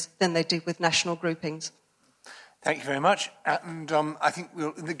countries than they did with national groupings? Thank you very much. And I think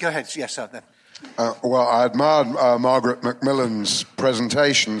we'll... Go ahead. Yes, sir, then. Well, I admired Margaret Macmillan's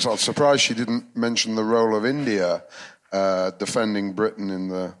presentations. I was surprised she didn't mention the role of India defending Britain in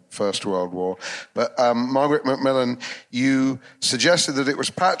the First World War. But Margaret Macmillan, you suggested that it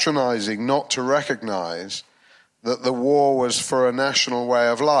was patronising not to recognise that the war was for a national way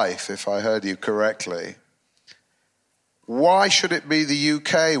of life, if I heard you correctly. Why should it be the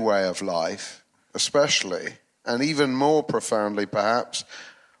UK way of life, especially, and even more profoundly perhaps,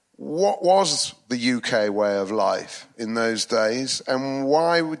 what was the UK way of life in those days, and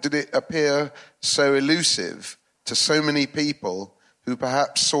why did it appear so elusive to so many people who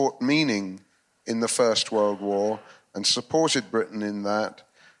perhaps sought meaning in the First World War and supported Britain in that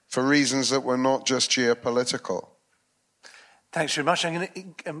for reasons that were not just geopolitical? Thanks very much. I'm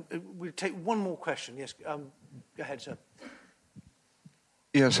going to we'll take one more question. Yes, go ahead, sir.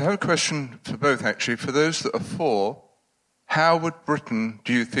 Yes, I have a question for both, actually. For those that are for, how would Britain,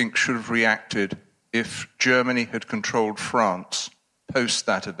 do you think, should have reacted if Germany had controlled France post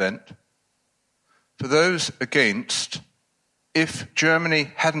that event? For those against, if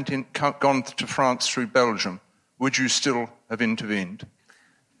Germany hadn't gone to France through Belgium, would you still have intervened?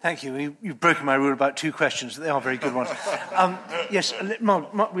 Thank you. You've broken my rule about 2 questions. They are very good ones. Yes,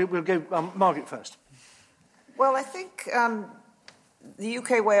 we'll go Margaret first. Well, I think the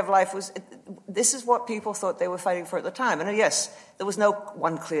UK way of life was, this is what people thought they were fighting for at the time. And yes, there was no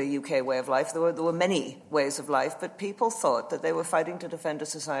one clear UK way of life. There were many ways of life, but people thought that they were fighting to defend a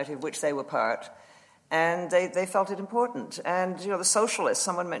society of which they were part, and they felt it important. And, the socialists,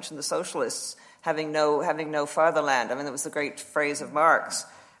 someone mentioned the socialists having no fatherland. I mean, that was the great phrase of Marx.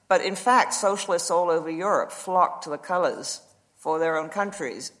 But in fact, socialists all over Europe flocked to the colours for their own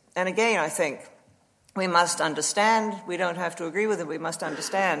countries. And again, I think we must understand. We don't have to agree with it. We must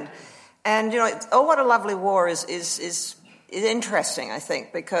understand. And, Oh, What a Lovely War is interesting, I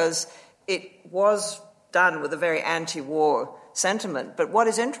think, because it was done with a very anti-war sentiment. But what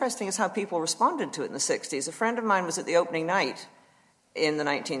is interesting is how people responded to it in the 60s. A friend of mine was at the opening night in the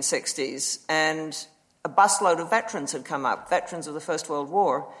 1960s, and a busload of veterans had come up, veterans of the First World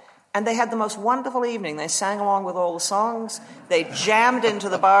War, and they had the most wonderful evening. They sang along with all the songs. They jammed into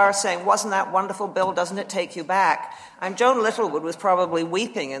the bar saying, "Wasn't that wonderful, Bill? Doesn't it take you back?" And Joan Littlewood was probably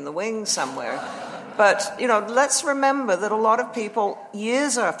weeping in the wings somewhere. But, let's remember that a lot of people,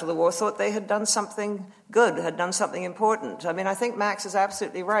 years after the war, thought they had done something good, had done something important. I mean, I think Max is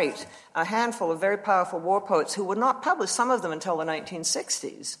absolutely right. A handful of very powerful war poets who were not published, some of them until the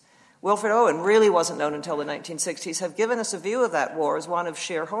 1960s. Wilfred Owen really wasn't known until the 1960s, have given us a view of that war as one of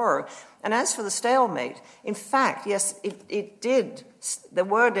sheer horror. And as for the stalemate, in fact, yes, it did. There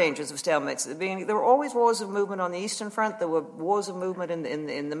were dangers of stalemates at the beginning. There were always wars of movement on the Eastern Front. There were wars of movement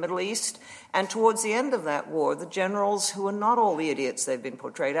in the Middle East. And towards the end of that war, the generals, who are not all the idiots they've been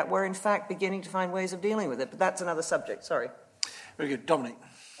portrayed at, were in fact beginning to find ways of dealing with it. But that's another subject. Sorry. Very good. Dominic.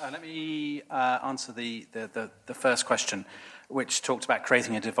 Let me answer the first question, which talked about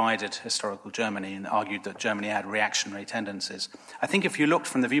creating a divided historical Germany and argued that Germany had reactionary tendencies. I think if you looked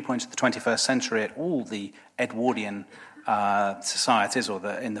from the viewpoint of the 21st century at all the Edwardian societies, or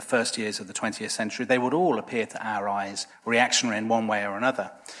in the first years of the 20th century, they would all appear to our eyes reactionary in one way or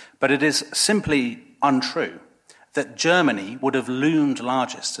another. But it is simply untrue that Germany would have loomed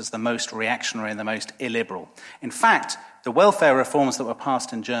largest as the most reactionary and the most illiberal. In fact, the welfare reforms that were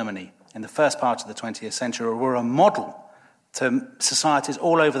passed in Germany in the first part of the 20th century were a model to societies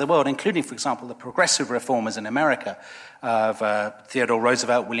all over the world, including, for example, the progressive reformers in America of Theodore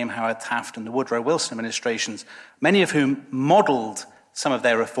Roosevelt, William Howard Taft, and the Woodrow Wilson administrations, many of whom modeled some of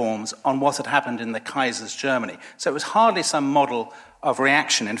their reforms on what had happened in the Kaiser's Germany. So it was hardly some model of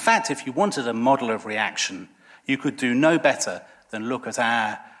reaction. In fact, if you wanted a model of reaction, you could do no better than look at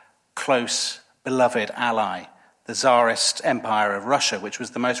our close, beloved ally, the Tsarist Empire of Russia, which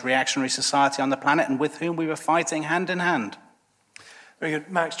was the most reactionary society on the planet and with whom we were fighting hand in hand. Very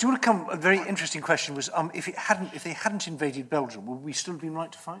good. Max, do you want to come... A very interesting question was, if they hadn't invaded Belgium, would we still have been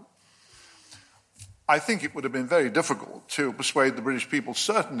right to fight? I think it would have been very difficult to persuade the British people.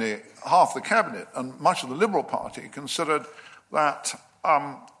 Certainly half the cabinet and much of the Liberal Party considered that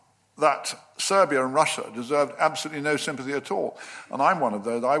that Serbia and Russia deserved absolutely no sympathy at all. And I'm one of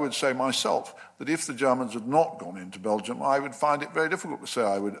those. I would say myself that if the Germans had not gone into Belgium, I would find it very difficult to say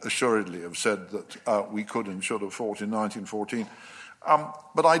I would assuredly have said that we could and should have fought in 1914.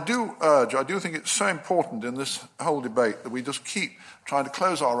 But I do think it's so important in this whole debate that we just keep trying to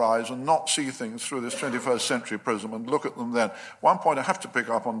close our eyes and not see things through this 21st century prism and look at them then. One point I have to pick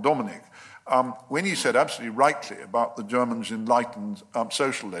up on Dominic. When he said absolutely rightly about the Germans' enlightened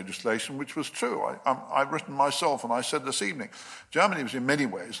social legislation, which was true. I've written myself, and I said this evening, Germany was in many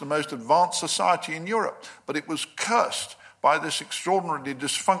ways the most advanced society in Europe, but it was cursed by this extraordinarily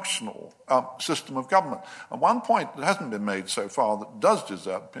dysfunctional system of government. And one point that hasn't been made so far that does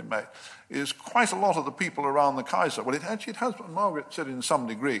deserve to be made is quite a lot of the people around the Kaiser, well, it has, what Margaret said in some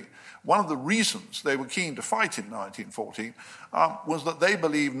degree, one of the reasons they were keen to fight in 1914 was that they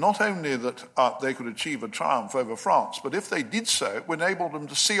believed not only that they could achieve a triumph over France, but if they did so, it would enable them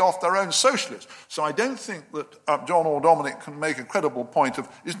to see off their own socialists. So I don't think that John or Dominic can make a credible point of,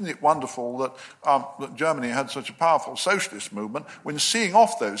 isn't it wonderful that Germany had such a powerful socialist movement, when seeing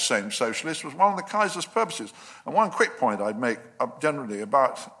off those same socialists was one of the Kaiser's purposes. And one quick point I'd make generally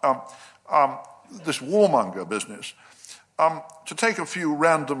about this warmonger business. To take a few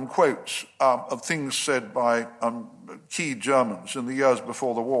random quotes of things said by key Germans in the years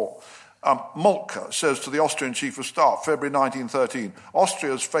before the war. Moltke says to the Austrian Chief of Staff, February 1913,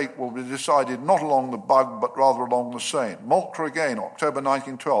 Austria's fate will be decided not along the Bug, but rather along the Seine. Moltke again, October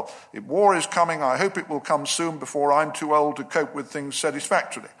 1912, if war is coming, I hope it will come soon before I'm too old to cope with things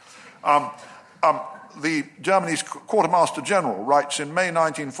satisfactorily. The Germany's Quartermaster General writes in May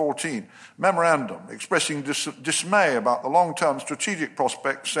 1914, memorandum expressing dismay about the long-term strategic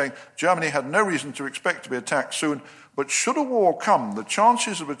prospects, saying Germany had no reason to expect to be attacked soon, but should a war come, the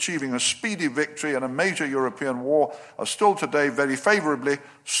chances of achieving a speedy victory in a major European war are still today very favourably.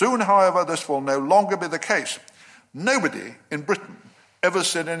 Soon, however, this will no longer be the case. Nobody in Britain ever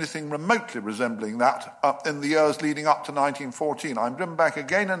said anything remotely resembling that in the years leading up to 1914. I'm driven back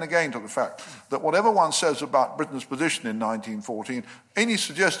again and again to the fact that whatever one says about Britain's position in 1914, any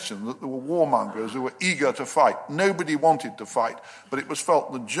suggestion that there were warmongers who were eager to fight, nobody wanted to fight, but it was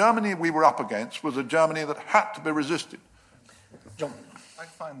felt the Germany we were up against was a Germany that had to be resisted. John. I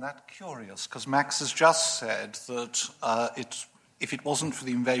find that curious, because Max has just said that if it wasn't for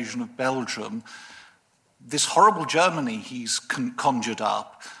the invasion of Belgium, this horrible Germany he's conjured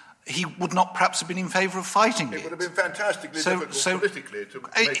up, he would not perhaps have been in favour of fighting it. It would have been fantastically difficult politically to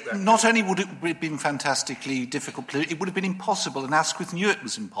make that. Not only would it have been fantastically difficult, it would have been impossible, and Asquith knew it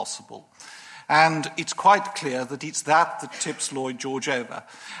was impossible. And it's quite clear that it's that tips Lloyd George over.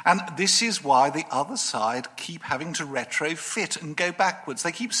 And this is why the other side keep having to retrofit and go backwards.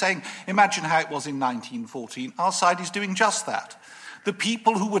 They keep saying, imagine how it was in 1914. Our side is doing just that. The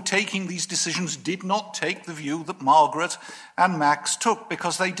people who were taking these decisions did not take the view that Margaret and Max took,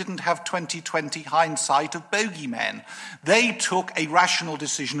 because they didn't have 20/20 hindsight of bogeymen. They took a rational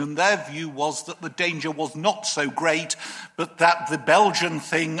decision, and their view was that the danger was not so great, but that the Belgian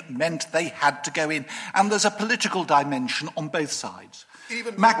thing meant they had to go in. And there's a political dimension on both sides.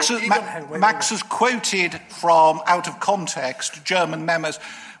 Max has quoted from, out of context, German memos,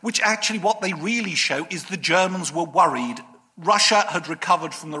 which actually what they really show is the Germans were worried. Russia had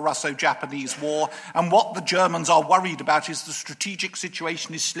recovered from the Russo-Japanese War, and what the Germans are worried about is the strategic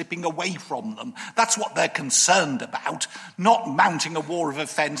situation is slipping away from them. That's what they're concerned about, not mounting a war of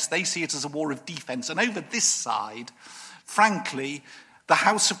offence. They see it as a war of defence. And over this side, frankly, the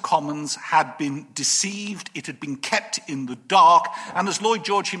House of Commons had been deceived, it had been kept in the dark, and as Lloyd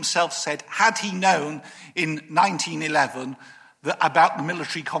George himself said, had he known in 1911 about the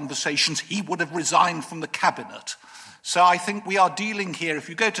military conversations, he would have resigned from the cabinet. So I think we are dealing here, if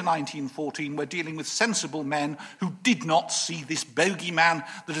you go to 1914, we're dealing with sensible men who did not see this bogeyman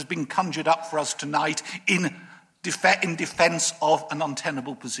that has been conjured up for us tonight in defence of an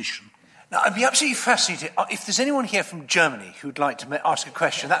untenable position. Now, I'd be absolutely fascinated. If there's anyone here from Germany who'd like to ask a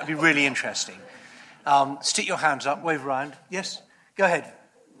question, that would be really interesting. Stick your hands up, wave around. Yes, go ahead.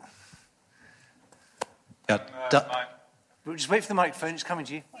 Just wait for the microphone, it's coming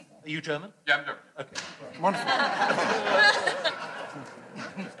to you. Are you German? Yeah, I'm German. Okay, wonderful.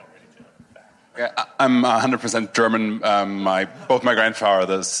 Yeah, I'm 100% German. Both my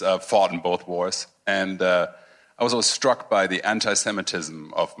grandfathers fought in both wars, and I was always struck by the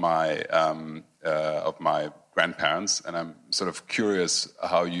anti-Semitism of my grandparents, and I'm sort of curious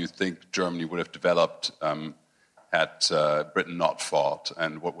how you think Germany would have developed had Britain not fought,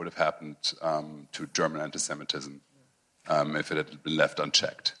 and what would have happened to German anti-Semitism if it had been left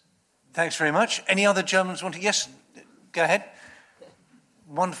unchecked. Thanks very much. Any other Germans want to? Yes, go ahead.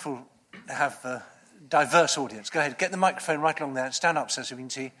 Wonderful to have a diverse audience. Go ahead, get the microphone right along there. Stand up so we can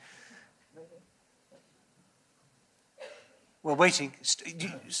see. We're waiting.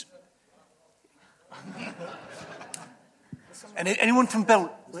 Anyone from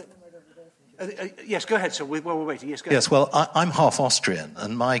Belgium? Yes, go ahead, sir. While we're waiting. Yes, go ahead. Yes, well, I'm half Austrian,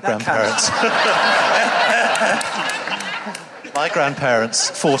 and my grandparents... my grandparents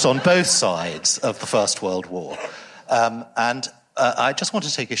fought on both sides of the First World War. And I just want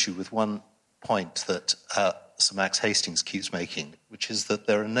to take issue with one point that Sir Max Hastings keeps making, which is that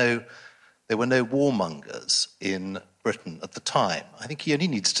there were no warmongers in Britain at the time. I think he only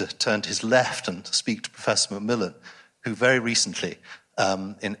needs to turn to his left and speak to Professor Macmillan, who very recently,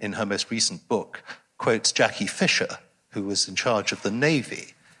 in her most recent book, quotes Jackie Fisher, who was in charge of the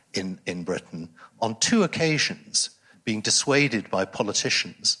Navy in Britain, on 2 occasions being dissuaded by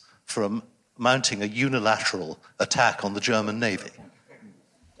politicians from mounting a unilateral attack on the German Navy.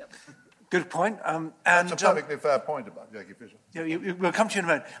 Good point. That's a perfectly fair point about Jackie Fisher. Yeah, we'll come to you in a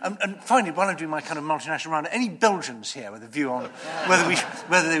moment. And finally, while I'm doing my kind of multinational round, any Belgians here with a view on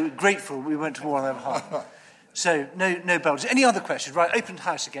whether they were grateful we went to war on their behalf? So, no Belgians. Any other questions? Right, open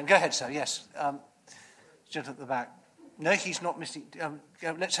house again. Go ahead, sir. Yes. Gentleman at the back. No, he's not missing.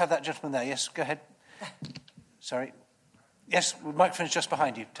 Let's have that gentleman there. Yes, go ahead. Sorry. Yes, the microphone's just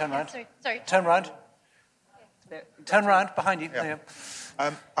behind you. Turn round. Sorry. Turn round. Turn round, behind you. Yeah.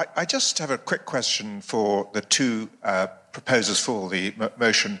 I just have a quick question for the 2 proposers for the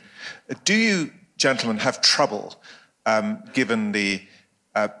motion. Do you, gentlemen, have trouble, given the,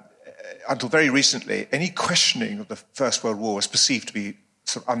 until very recently, any questioning of the First World War was perceived to be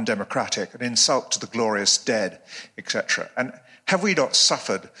sort of undemocratic, an insult to the glorious dead, etc.? And have we not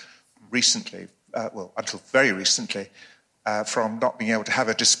suffered recently, until very recently, from not being able to have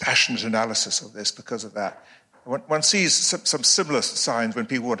a dispassionate analysis of this because of that? One sees some similar signs when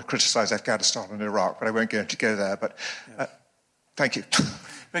people want to criticise Afghanistan and Iraq, but I won't go there. But thank you.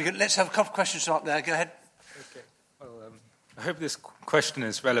 Very good. Let's have a couple of questions up there. Go ahead. Okay. Well, I hope this question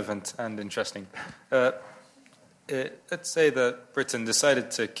is relevant and interesting. Let's say that Britain decided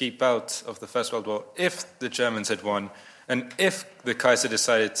to keep out of the First World War if the Germans had won, and if the Kaiser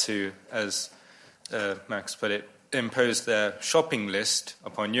decided to, as Max put it, impose their shopping list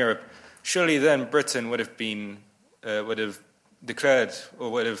upon Europe. Surely then Britain would have declared or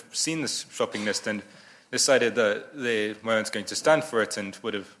would have seen this shopping list and decided that they weren't going to stand for it and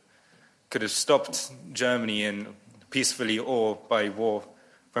could have stopped Germany in peacefully or by war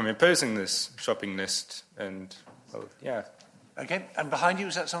from imposing this shopping list. And, well, yeah. Okay, and behind you,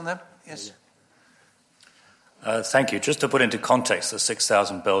 is that someone there? Yes. Thank you. Just to put into context the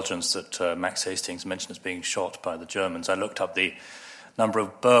 6,000 Belgians that Max Hastings mentioned as being shot by the Germans, I looked up the number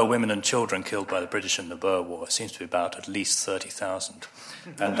of Boer women and children killed by the British in the Boer War. It seems to be about at least 30,000.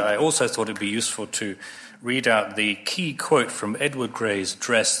 And I also thought it would be useful to read out the key quote from Edward Grey's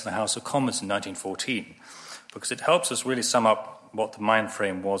address to the House of Commons in 1914, because it helps us really sum up what the mind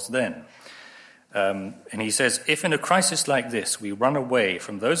frame was then. And he says, if in a crisis like this we run away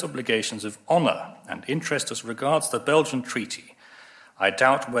from those obligations of honour and interest as regards the Belgian Treaty, I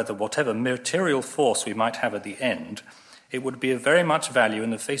doubt whether whatever material force we might have at the end, it would be of very much value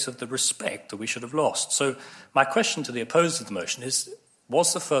in the face of the respect that we should have lost. So my question to the opposers of the motion is,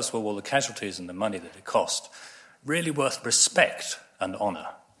 was the First World War, the casualties and the money that it cost, really worth respect and honour?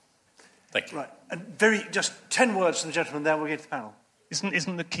 Thank you. Right, and just 10 words from the gentleman there, we'll get to the panel.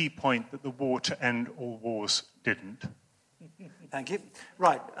 Isn't the key point that the war to end all wars didn't? Thank you.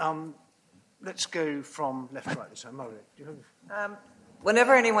 Right, let's go from left to right. So, Margaret, do you have...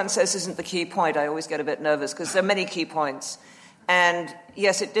 Whenever anyone says isn't the key point, I always get a bit nervous because there are many key points. And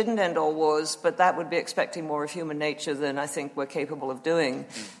yes, it didn't end all wars, but that would be expecting more of human nature than I think we're capable of doing.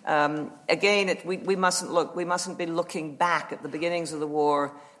 Again, we mustn't be looking back at the beginnings of the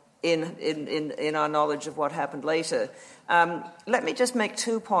war in our knowledge of what happened later. Let me just make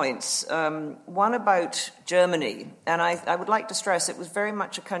 2 points. One about Germany, and I would like to stress it was very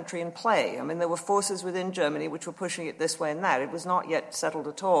much a country in play. I mean, there were forces within Germany which were pushing it this way and that. It was not yet settled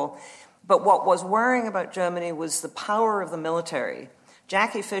at all. But what was worrying about Germany was the power of the military.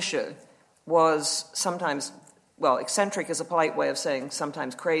 Jackie Fisher was sometimes, eccentric is a polite way of saying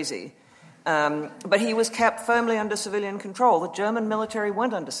sometimes crazy. But he was kept firmly under civilian control. The German military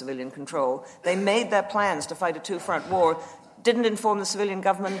went under civilian control. They made their plans to fight a two-front war, didn't inform the civilian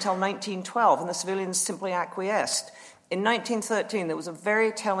government until 1912, and the civilians simply acquiesced. In 1913, there was a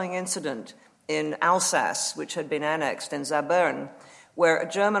very telling incident in Alsace, which had been annexed, in Zabern, where a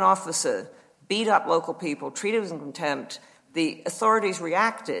German officer beat up local people, treated them with contempt. The authorities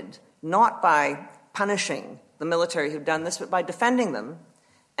reacted not by punishing the military who'd done this, but by defending them,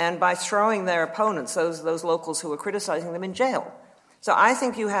 and by throwing their opponents, those locals who were criticizing them, in jail. So I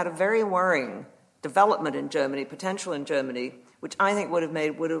think you had a very worrying development in Germany, potential in Germany, which I think would have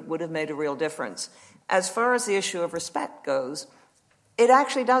made a real difference. As far as the issue of respect goes, it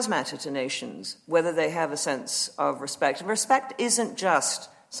actually does matter to nations whether they have a sense of respect. And respect isn't just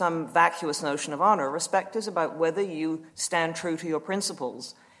some vacuous notion of honour. Respect is about whether you stand true to your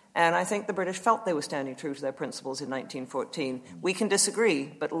principles. And I think the British felt they were standing true to their principles in 1914. We can disagree,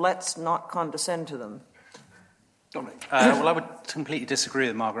 but let's not condescend to them. Well, I would completely disagree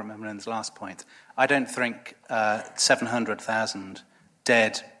with Margaret Macmillan's last point. I don't think 700,000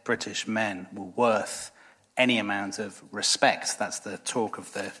 dead British men were worth any amount of respect. That's the talk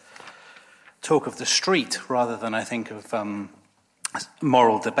of the street, rather than, I think, of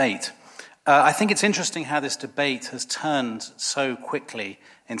moral debate. I think it's interesting how this debate has turned so quickly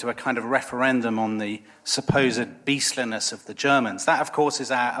into a kind of referendum on the supposed beastliness of the Germans. That, of course,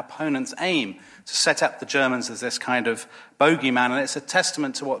 is our opponent's aim, to set up the Germans as this kind of bogeyman, and it's a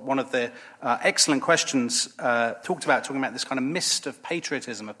testament to what one of the excellent questions talking about this kind of mist of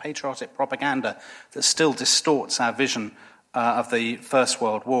patriotism, of patriotic propaganda that still distorts our vision of the First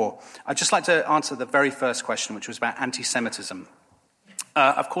World War. I'd just like to answer the very first question, which was about anti-Semitism.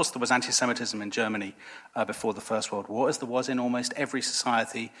 Of course, there was anti-Semitism in Germany before the First World War, as there was in almost every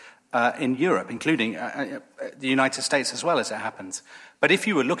society in Europe, including the United States as well, as it happens. But if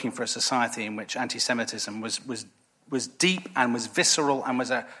you were looking for a society in which anti-Semitism was deep and was visceral and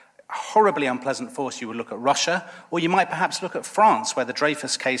was a horribly unpleasant force, you would look at Russia, or you might perhaps look at France, where the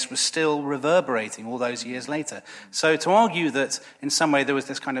Dreyfus case was still reverberating all those years later. So to argue that in some way there was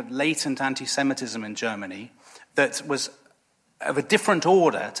this kind of latent anti-Semitism in Germany that was of a different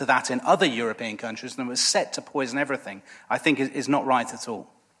order to that in other European countries and was set to poison everything, I think is not right at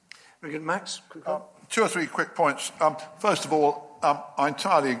all. Very good. Max? Two or three quick points. First of all, I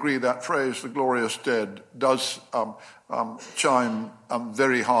entirely agree that phrase, the glorious dead, does chime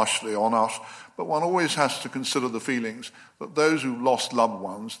very harshly on us, but one always has to consider the feelings that those who lost loved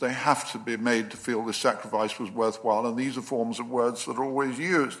ones, they have to be made to feel the sacrifice was worthwhile, and these are forms of words that are always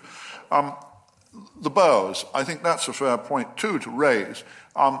used. The Boers, I think that's a fair point too to raise.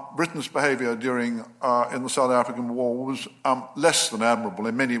 Britain's behaviour in the South African War was less than admirable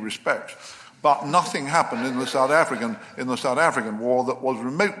in many respects, but nothing happened in the South African War that was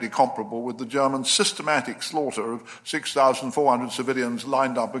remotely comparable with the German systematic slaughter of 6,400 civilians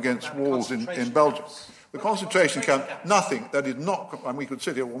lined up against walls in Belgium. The concentration camp, nothing. That is not, and we could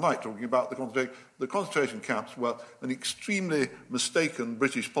sit here all night talking about the concentration. The concentration camps were an extremely mistaken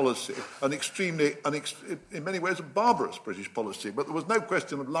British policy, in many ways a barbarous British policy. But there was no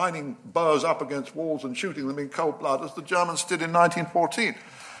question of lining Boers up against walls and shooting them in cold blood, as the Germans did in 1914.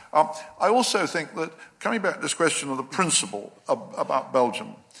 I also think that, coming back to this question of the principle about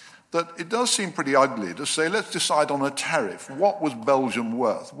Belgium, that it does seem pretty ugly to say, let's decide on a tariff. What was Belgium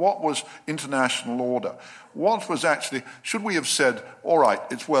worth? What was international order? What was actually, should we have said, all right,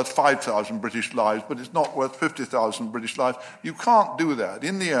 it's worth 5,000 British lives, but it's not worth 50,000 British lives? You can't do that.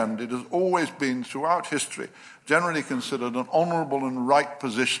 In the end, it has always been, throughout history, generally considered an honourable and right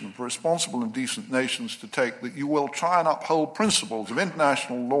position for responsible and decent nations to take, that you will try and uphold principles of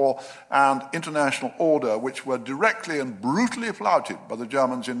international law and international order which were directly and brutally flouted by the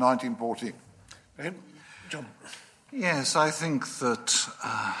Germans in 1914. John? Yes, I think that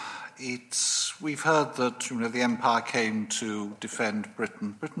we've heard that the Empire came to defend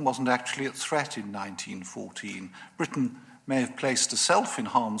Britain. Britain wasn't actually at threat in 1914. Britain may have placed herself in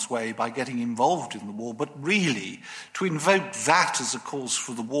harm's way by getting involved in the war, but really, to invoke that as a cause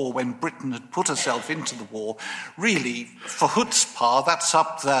for the war when Britain had put herself into the war, really, for chutzpah, that's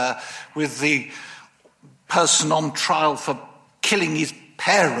up there with the person on trial for killing his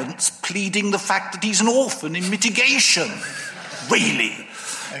parents pleading the fact that he's an orphan in mitigation. Really.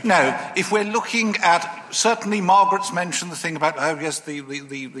 Okay. Now, if we're looking at, certainly Margaret's mentioned the thing about, oh yes, the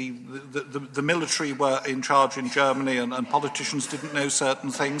military were in charge in Germany and politicians didn't know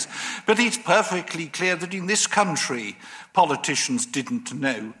certain things, but it's perfectly clear that in this country, politicians didn't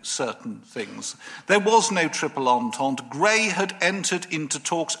know certain things. There was no triple entente. Grey had entered into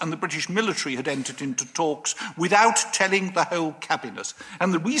talks and the British military had entered into talks without telling the whole cabinet.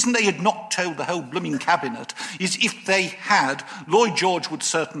 And the reason they had not told the whole blooming cabinet is if they had, Lloyd George would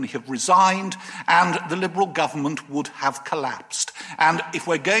certainly have resigned and the Liberal government would have collapsed. And if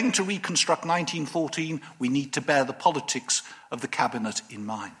we're going to reconstruct 1914, we need to bear the politics of the cabinet in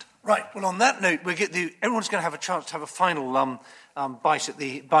mind. Right. Well, on that note, everyone's going to have a chance to have a final bite at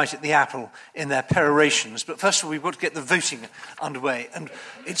the apple in their perorations. But first of all, we've got to get the voting underway. And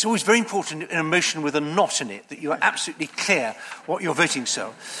it's always very important in a motion with a knot in it that you are absolutely clear what you're voting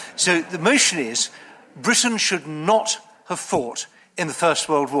so. So the motion is Britain should not have fought in the First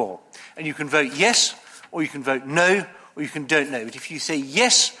World War. And you can vote yes, or you can vote no, or you can don't know. But if you say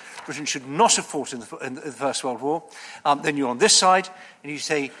yes, Britain should not have fought in the First World War, then you're on this side. And you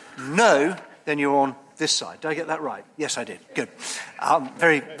say no, then you're on this side. Did I get that right? Yes, I did. Good.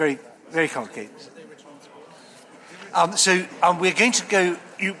 Very, very, very complicated. So we're going to go...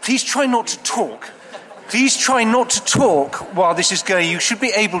 please try not to talk. Please try not to talk while this is going. You should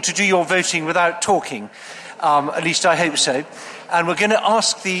be able to do your voting without talking. At least I hope so. And we're going to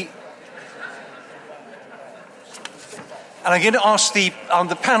ask the... And I'm going to ask the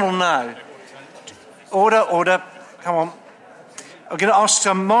panel now. Order. Come on. I'm going to ask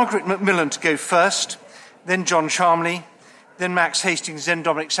Margaret Macmillan to go first, then John Charmley, then Max Hastings, then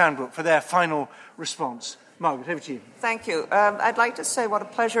Dominic Sandbrook for their final response. Margaret, over to you. Thank you. I'd like to say what a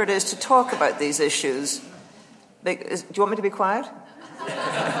pleasure it is to talk about these issues. Do you want me to be quiet?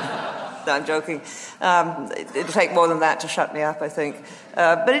 No, I'm joking. It'll take more than that to shut me up, I think.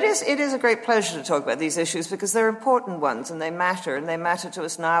 But it is a great pleasure to talk about these issues because they're important ones and they matter to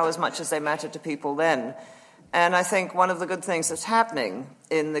us now as much as they mattered to people then. And I think one of the good things that's happening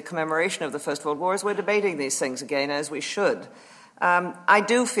in the commemoration of the First World War is we're debating these things again, as we should. I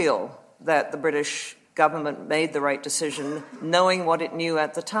do feel that the British government made the right decision knowing what it knew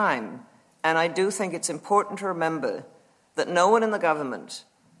at the time. And I do think it's important to remember that no one in the government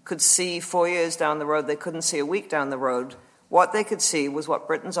could see 4 years down the road, they couldn't see a week down the road. What they could see was what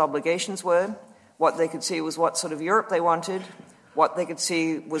Britain's obligations were, what they could see was what sort of Europe they wanted, what they could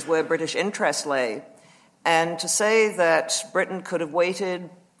see was where British interests lay. And to say that Britain could have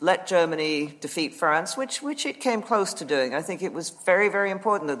waited, let Germany defeat France, which it came close to doing. I think it was very, very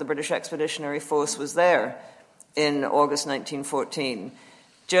important that the British Expeditionary Force was there in August 1914.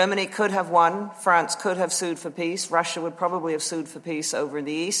 Germany could have won. France could have sued for peace. Russia would probably have sued for peace over in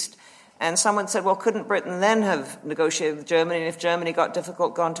the East. And someone said, well, couldn't Britain then have negotiated with Germany, and if Germany got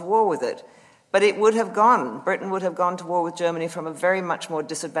difficult, gone to war with it? But it would have gone. Britain would have gone to war with Germany from a very much more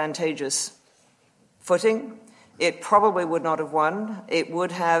disadvantageous footing. It probably would not have won. It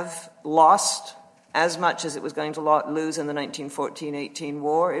would have lost as much as it was going to lose in the 1914-18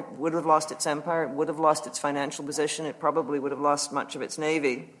 war. It would have lost its empire. It would have lost its financial position. It probably would have lost much of its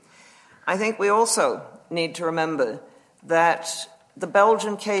navy. I think we also need to remember that the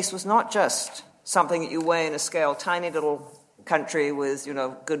Belgian case was not just something that you weigh in a scale, tiny little country with,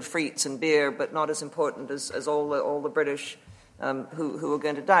 good frites and beer, but not as important as all the British who were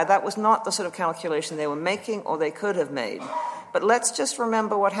going to die. That was not the sort of calculation they were making or they could have made. But let's just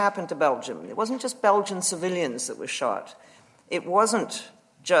remember what happened to Belgium. It wasn't just Belgian civilians that were shot. It wasn't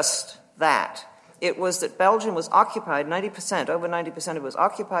just that. It was that Belgium was occupied, over 90% of it was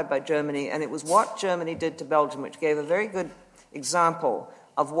occupied by Germany, and it was what Germany did to Belgium which gave a very good example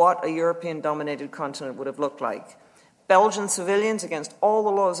of what a European-dominated continent would have looked like. Belgian civilians, against all the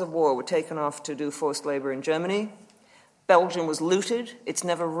laws of war, were taken off to do forced labor in Germany. Belgium was looted. It's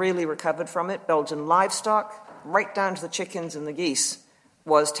never really recovered from it. Belgian livestock, right down to the chickens and the geese,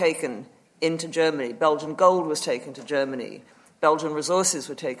 was taken into Germany. Belgian gold was taken to Germany. Belgian resources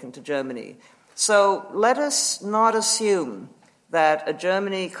were taken to Germany. So let us not assume that a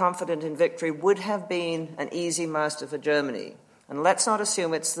Germany confident in victory would have been an easy master for Germany. And let's not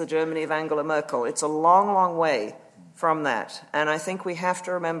assume it's the Germany of Angela Merkel. It's a long, long way from that. And I think we have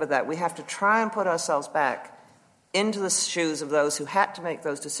to remember that. We have to try and put ourselves back into the shoes of those who had to make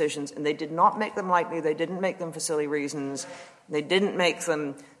those decisions, and they did not make them lightly. They didn't make them for silly reasons. They didn't make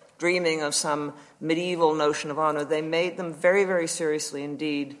them dreaming of some medieval notion of honor. They made them very, very seriously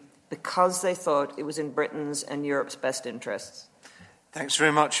indeed because they thought it was in Britain's and Europe's best interests. Thanks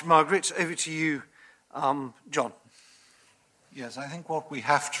very much, Margaret. Over to you, John. Yes, I think what we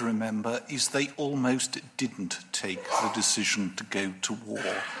have to remember is they almost didn't take the decision to go to war.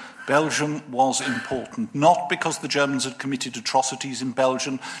 Belgium was important, not because the Germans had committed atrocities in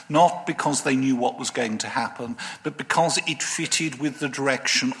Belgium, not because they knew what was going to happen, but because it fitted with the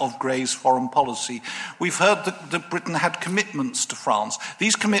direction of Grey's foreign policy. We've heard that Britain had commitments to France.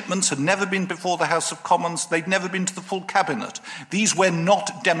 These commitments had never been before the House of Commons. They'd never been to the full cabinet. These were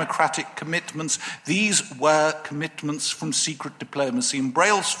not democratic commitments. These were commitments from secret diplomacy. And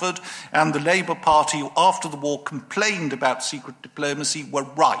Brailsford and the Labour Party, who after the war complained about secret diplomacy, were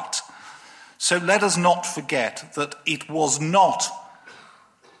right. So let us not forget that it was not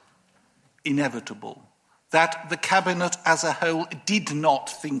inevitable, that the cabinet as a whole did not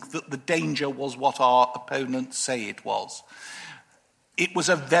think that the danger was what our opponents say it was. It was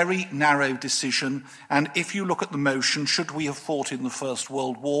a very narrow decision, and if you look at the motion, should we have fought in the First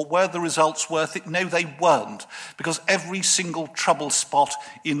World War, were the results worth it? No, they weren't, because every single trouble spot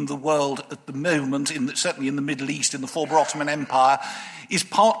in the world at the moment, certainly in the Middle East, in the former Ottoman Empire, is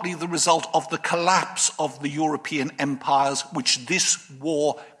partly the result of the collapse of the European empires which this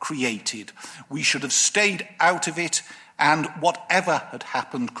war created. We should have stayed out of it, and whatever had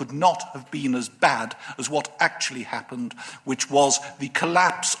happened could not have been as bad as what actually happened, which was the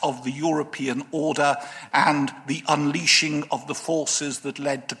collapse of the European order and the unleashing of the forces that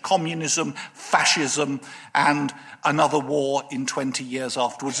led to communism, fascism, and another war in 20 years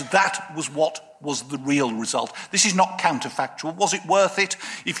afterwards. That was what was the real result. This is not counterfactual. Was it worth it?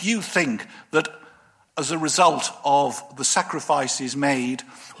 If you think that as a result of the sacrifices made,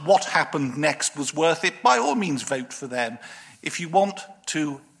 what happened next was worth it, by all means vote for them. If you want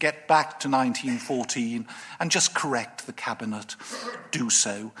to get back to 1914 and just correct the cabinet, do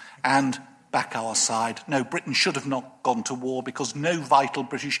so and back our side. No, Britain should have not gone to war because no vital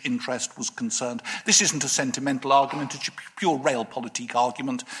British interest was concerned. This isn't a sentimental argument, it's a pure realpolitik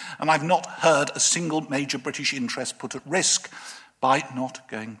argument, and I've not heard a single major British interest put at risk by not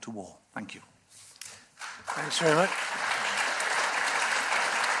going to war. Thank you. Thanks very much.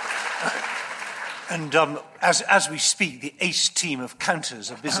 And as we speak, the ace team of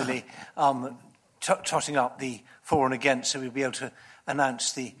counters are busily totting up the for and against, so we'll be able to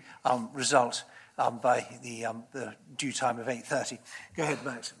announce the result by the due time of 8:30. Go ahead,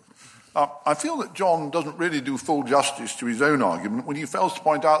 Max. I feel that John doesn't really do full justice to his own argument when he fails to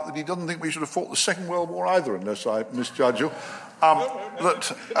point out that he doesn't think we should have fought the Second World War either, unless I misjudge you.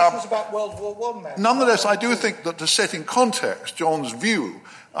 This was about World War I, man. Nonetheless, I do think that to set in context John's view,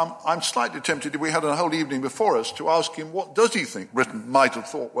 I'm slightly tempted, if we had a whole evening before us, to ask him what does he think Britain might have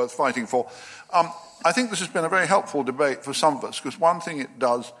thought worth fighting for. I think this has been a very helpful debate for some of us, because one thing it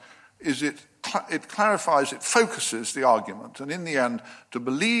does is it clarifies, it focuses the argument, and in the end, to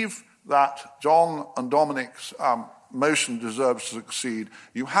believe that John and Dominic's motion deserves to succeed,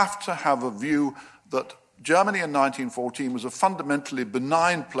 you have to have a view that Germany in 1914 was a fundamentally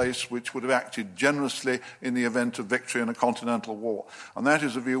benign place which would have acted generously in the event of victory in a continental war. And that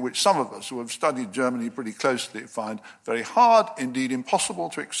is a view which some of us who have studied Germany pretty closely find very hard, indeed impossible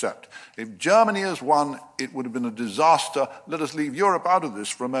to accept. If Germany has won, it would have been a disaster. Let us leave Europe out of this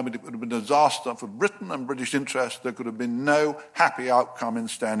for a moment. It would have been a disaster for Britain and British interests. There could have been no happy outcome in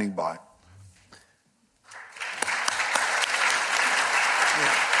standing by.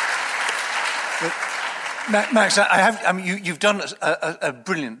 Max, you've done a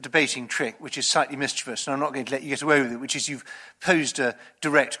brilliant debating trick, which is slightly mischievous, and I'm not going to let you get away with it, which is you've posed a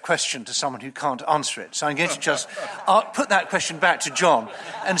direct question to someone who can't answer it. So I'm going to just put that question back to John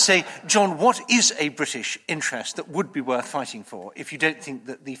and say, John, what is a British interest that would be worth fighting for if you don't think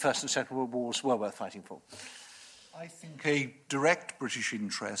that the First and Second World Wars were worth fighting for? I think a direct British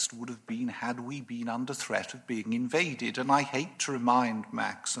interest would have been had we been under threat of being invaded. And I hate to remind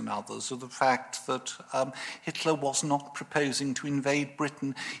Max and others of the fact that Hitler was not proposing to invade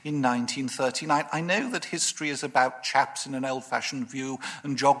Britain in 1939. I know that history is about chaps in an old-fashioned view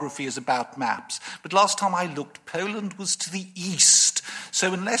and geography is about maps. But last time I looked, Poland was to the east.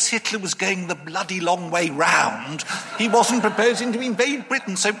 So unless Hitler was going the bloody long way round, he wasn't proposing to invade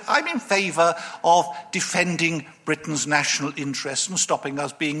Britain. So I'm in favour of defending Britain's national interests and stopping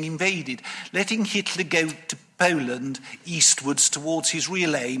us being invaded, letting Hitler go to Poland eastwards towards his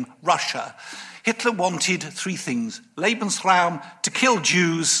real aim, Russia. Hitler wanted three things: Lebensraum, to kill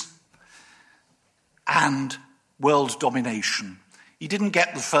Jews, and world domination. He didn't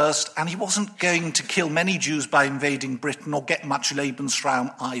get the first, and he wasn't going to kill many Jews by invading Britain or get much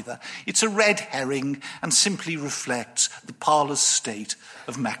Lebensraum either. It's a red herring and simply reflects the parlous state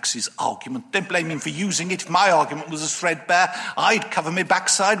of Max's argument. Don't blame him for using it. If my argument was as threadbare, I'd cover my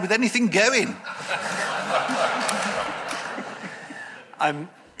backside with anything going.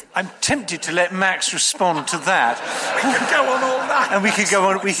 I'm tempted to let Max respond to that. We could go on all night. And we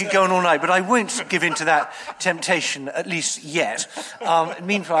could go on all night, but I won't give in to that temptation, at least yet.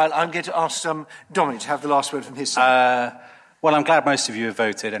 Meanwhile, I'm going to ask Dominic to have the last word from his side. Well, I'm glad most of you have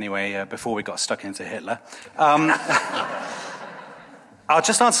voted anyway before we got stuck into Hitler. I'll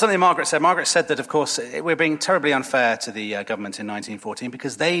just answer something Margaret said. Margaret said that, of course, we're being terribly unfair to the government in 1914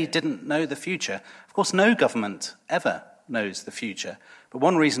 because they didn't know the future. Of course, no government ever knows the future. But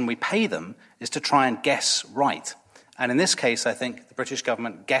one reason we pay them is to try and guess right. And in this case, I think the British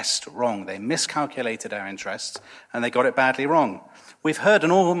government guessed wrong. They miscalculated our interests, and they got it badly wrong. We've heard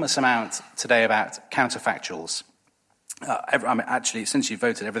an enormous amount today about counterfactuals. Actually, since you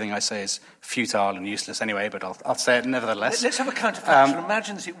voted, everything I say is futile and useless anyway, but I'll say it nevertheless. Let's have a counterfactual.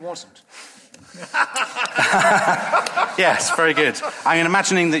 Imagine that it wasn't. Yes, very good. I'm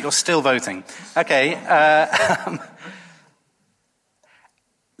imagining that you're still voting. Okay.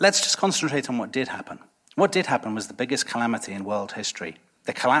 Let's just concentrate on what did happen. What did happen was the biggest calamity in world history.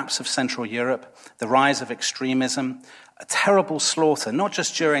 The collapse of Central Europe, the rise of extremism, a terrible slaughter, not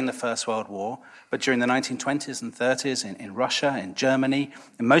just during the First World War, but during the 1920s and 30s in Russia, in Germany,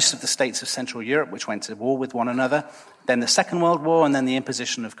 in most of the states of Central Europe, which went to war with one another, then the Second World War, and then the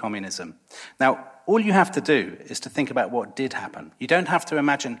imposition of communism. Now, all you have to do is to think about what did happen. You don't have to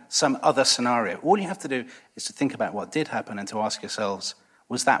imagine some other scenario. All you have to do is to think about what did happen and to ask yourselves,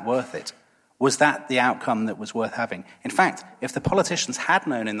 was that worth it? Was that the outcome that was worth having? In fact, if the politicians had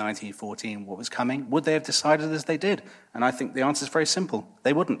known in 1914 what was coming, would they have decided as they did? And I think the answer is very simple.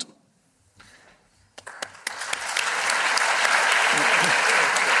 They wouldn't.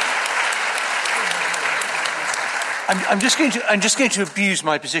 I'm just going to abuse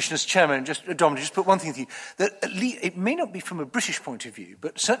my position as chairman. Dom, just put one thing to you: that at least it may not be from a British point of view,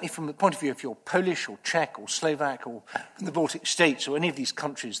 but certainly from the point of view of your Polish or Czech or Slovak or the Baltic states or any of these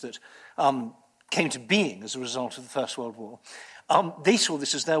countries that came to being as a result of the First World War. They saw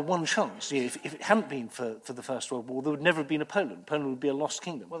this as their one chance. You know, if it hadn't been for the First World War, there would never have been a Poland. Poland would be a lost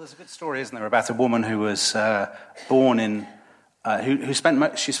kingdom. Well, there's a good story, isn't there, about a woman who was born in. Who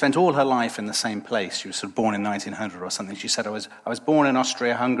spent all her life in the same place. She was sort of born in 1900 or something. She said, I was born in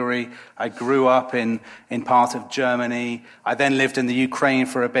Austria-Hungary. I grew up in part of Germany. I then lived in the Ukraine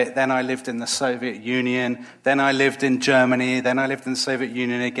for a bit. Then I lived in the Soviet Union. Then I lived in Germany. Then I lived in the Soviet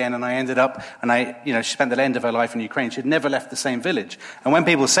Union again. And I ended up, she spent the end of her life in Ukraine. She'd never left the same village. And when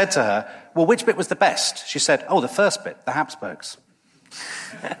people said to her, well, which bit was the best? She said, the first bit, the Habsburgs.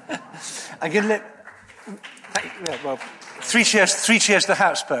 I'm going to let... Three cheers to the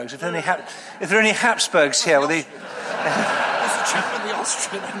Habsburgs. If there are any Habsburgs here, well, they... the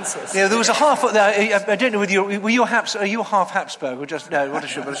Austrian ancestors. Yeah, there was a half... I don't know whether are you half Habsburg or just... No, what a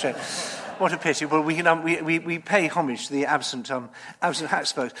shame. What a pity. Well, we pay homage to the absent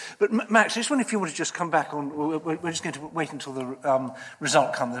Habsburgs. But Max, I just wonder if you want to just come back on... We're just going to wait until the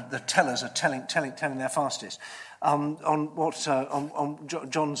result comes. The tellers are telling their fastest. On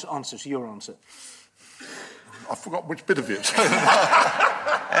John's answer to your answer. I forgot which bit of it.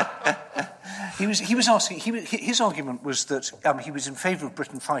 He was asking. His argument was that he was in favour of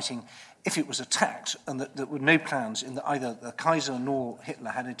Britain fighting if it was attacked, and that there were no plans in that either the Kaiser nor Hitler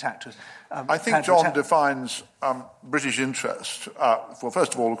had attacked us. I think John defines British interest.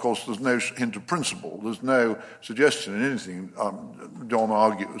 First of all, of course, there's no hint of principle. There's no suggestion in anything, John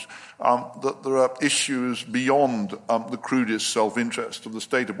argues, that there are issues beyond the crudest self-interest of the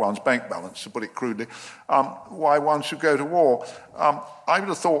state of one's bank balance, to put it crudely, why one should go to war. I would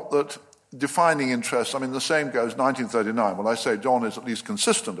have thought that defining interests, the same goes 1939. Well, I say John is at least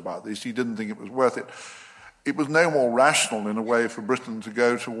consistent about this. He didn't think it was worth it. It was no more rational, in a way, for Britain to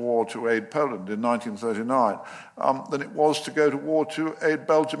go to war to aid Poland in 1939 than it was to go to war to aid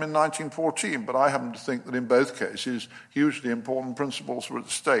Belgium in 1914. But I happen to think that in both cases, hugely important principles were at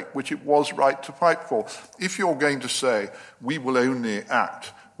stake, which it was right to fight for. If you're going to say, we will only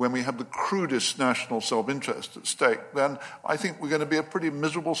act when we have the crudest national self-interest at stake, then I think we're going to be a pretty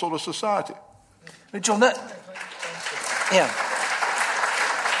miserable sort of society. But John, yeah.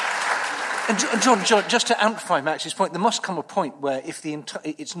 And John, just to amplify Max's point, there must come a point where if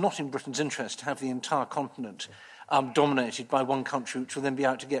it's not in Britain's interest to have the entire continent dominated by one country which will then be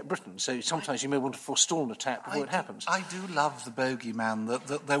out to get Britain. So sometimes you may want to forestall an attack before it happens. I do love the bogeyman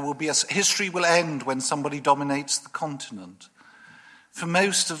that there will be history will end when somebody dominates the continent. For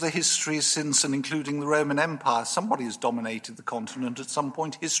most of the history since and including the Roman Empire, somebody has dominated the continent. At some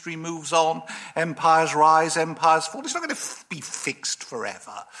point, history moves on. Empires rise, empires fall. It's not going to be fixed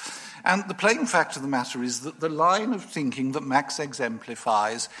forever. And the plain fact of the matter is that the line of thinking that Max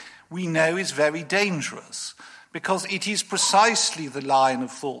exemplifies, we know is very dangerous, because it is precisely the line of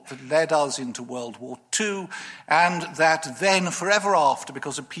thought that led us into World War II, and that then forever after,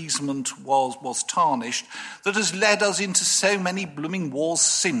 because appeasement was tarnished, that has led us into so many blooming wars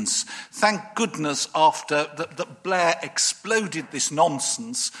since. Thank goodness after that Blair exploded this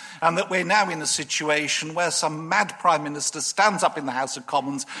nonsense, and that we're now in a situation where some mad Prime Minister stands up in the House of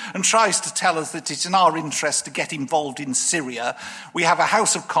Commons and tries to tell us that it's in our interest to get involved in Syria. We have a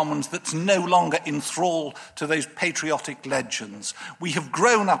House of Commons that's no longer in thrall to those patriotic legends. We have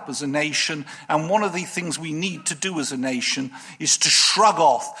grown up as a nation, and one of the things we need to do as a nation is to shrug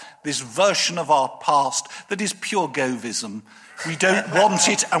off this version of our past that is pure Govism. We don't want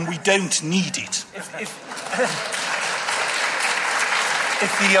it and we don't need it.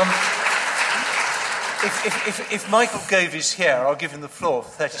 If Michael Gove is here, I'll give him the floor for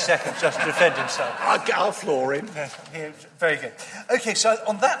 30 seconds just to defend himself. I'll floor him. Very good. Okay, so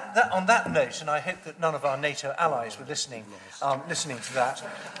on that note, and I hope that none of our NATO allies were listening to that,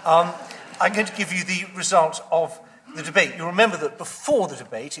 I'm going to give you the result of the debate. You'll remember that before the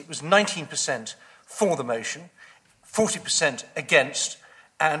debate, it was 19% for the motion, 40% against,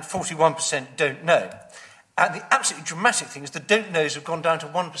 and 41% don't know. And the absolutely dramatic thing is the don't knows have gone down to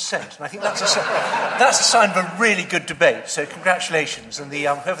 1%. And I think that's a sign of a really good debate. So congratulations. And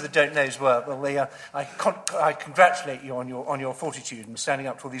whoever the don't knows were, well, I congratulate you on your fortitude and standing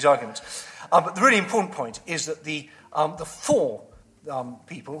up to all these arguments. But the really important point is that the four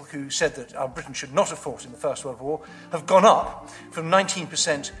people who said that Britain should not have fought in the First World War have gone up from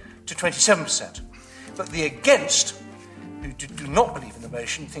 19% to 27%. But the against, who do not believe in the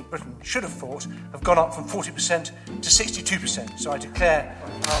motion, think Britain should have fought, have gone up from 40% to 62%. So I declare...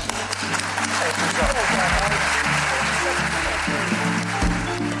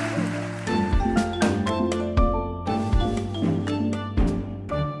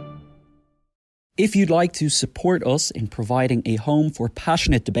 If you'd like to support us in providing a home for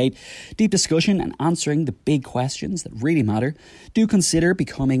passionate debate, deep discussion and answering the big questions that really matter, do consider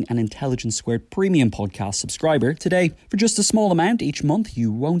becoming an Intelligence Squared Premium Podcast subscriber today. For just a small amount each month,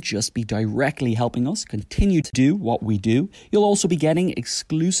 you won't just be directly helping us continue to do what we do, you'll also be getting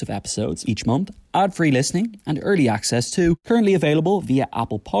exclusive episodes each month, ad-free listening and early access to, currently available via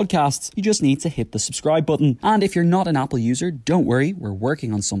Apple Podcasts. You just need to hit the subscribe button. And if you're not an Apple user, don't worry, we're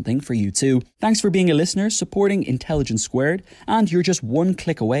working on something for you too. Thanks for being a listener, supporting Intelligence Squared, and you're just one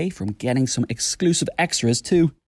click away from getting some exclusive extras too.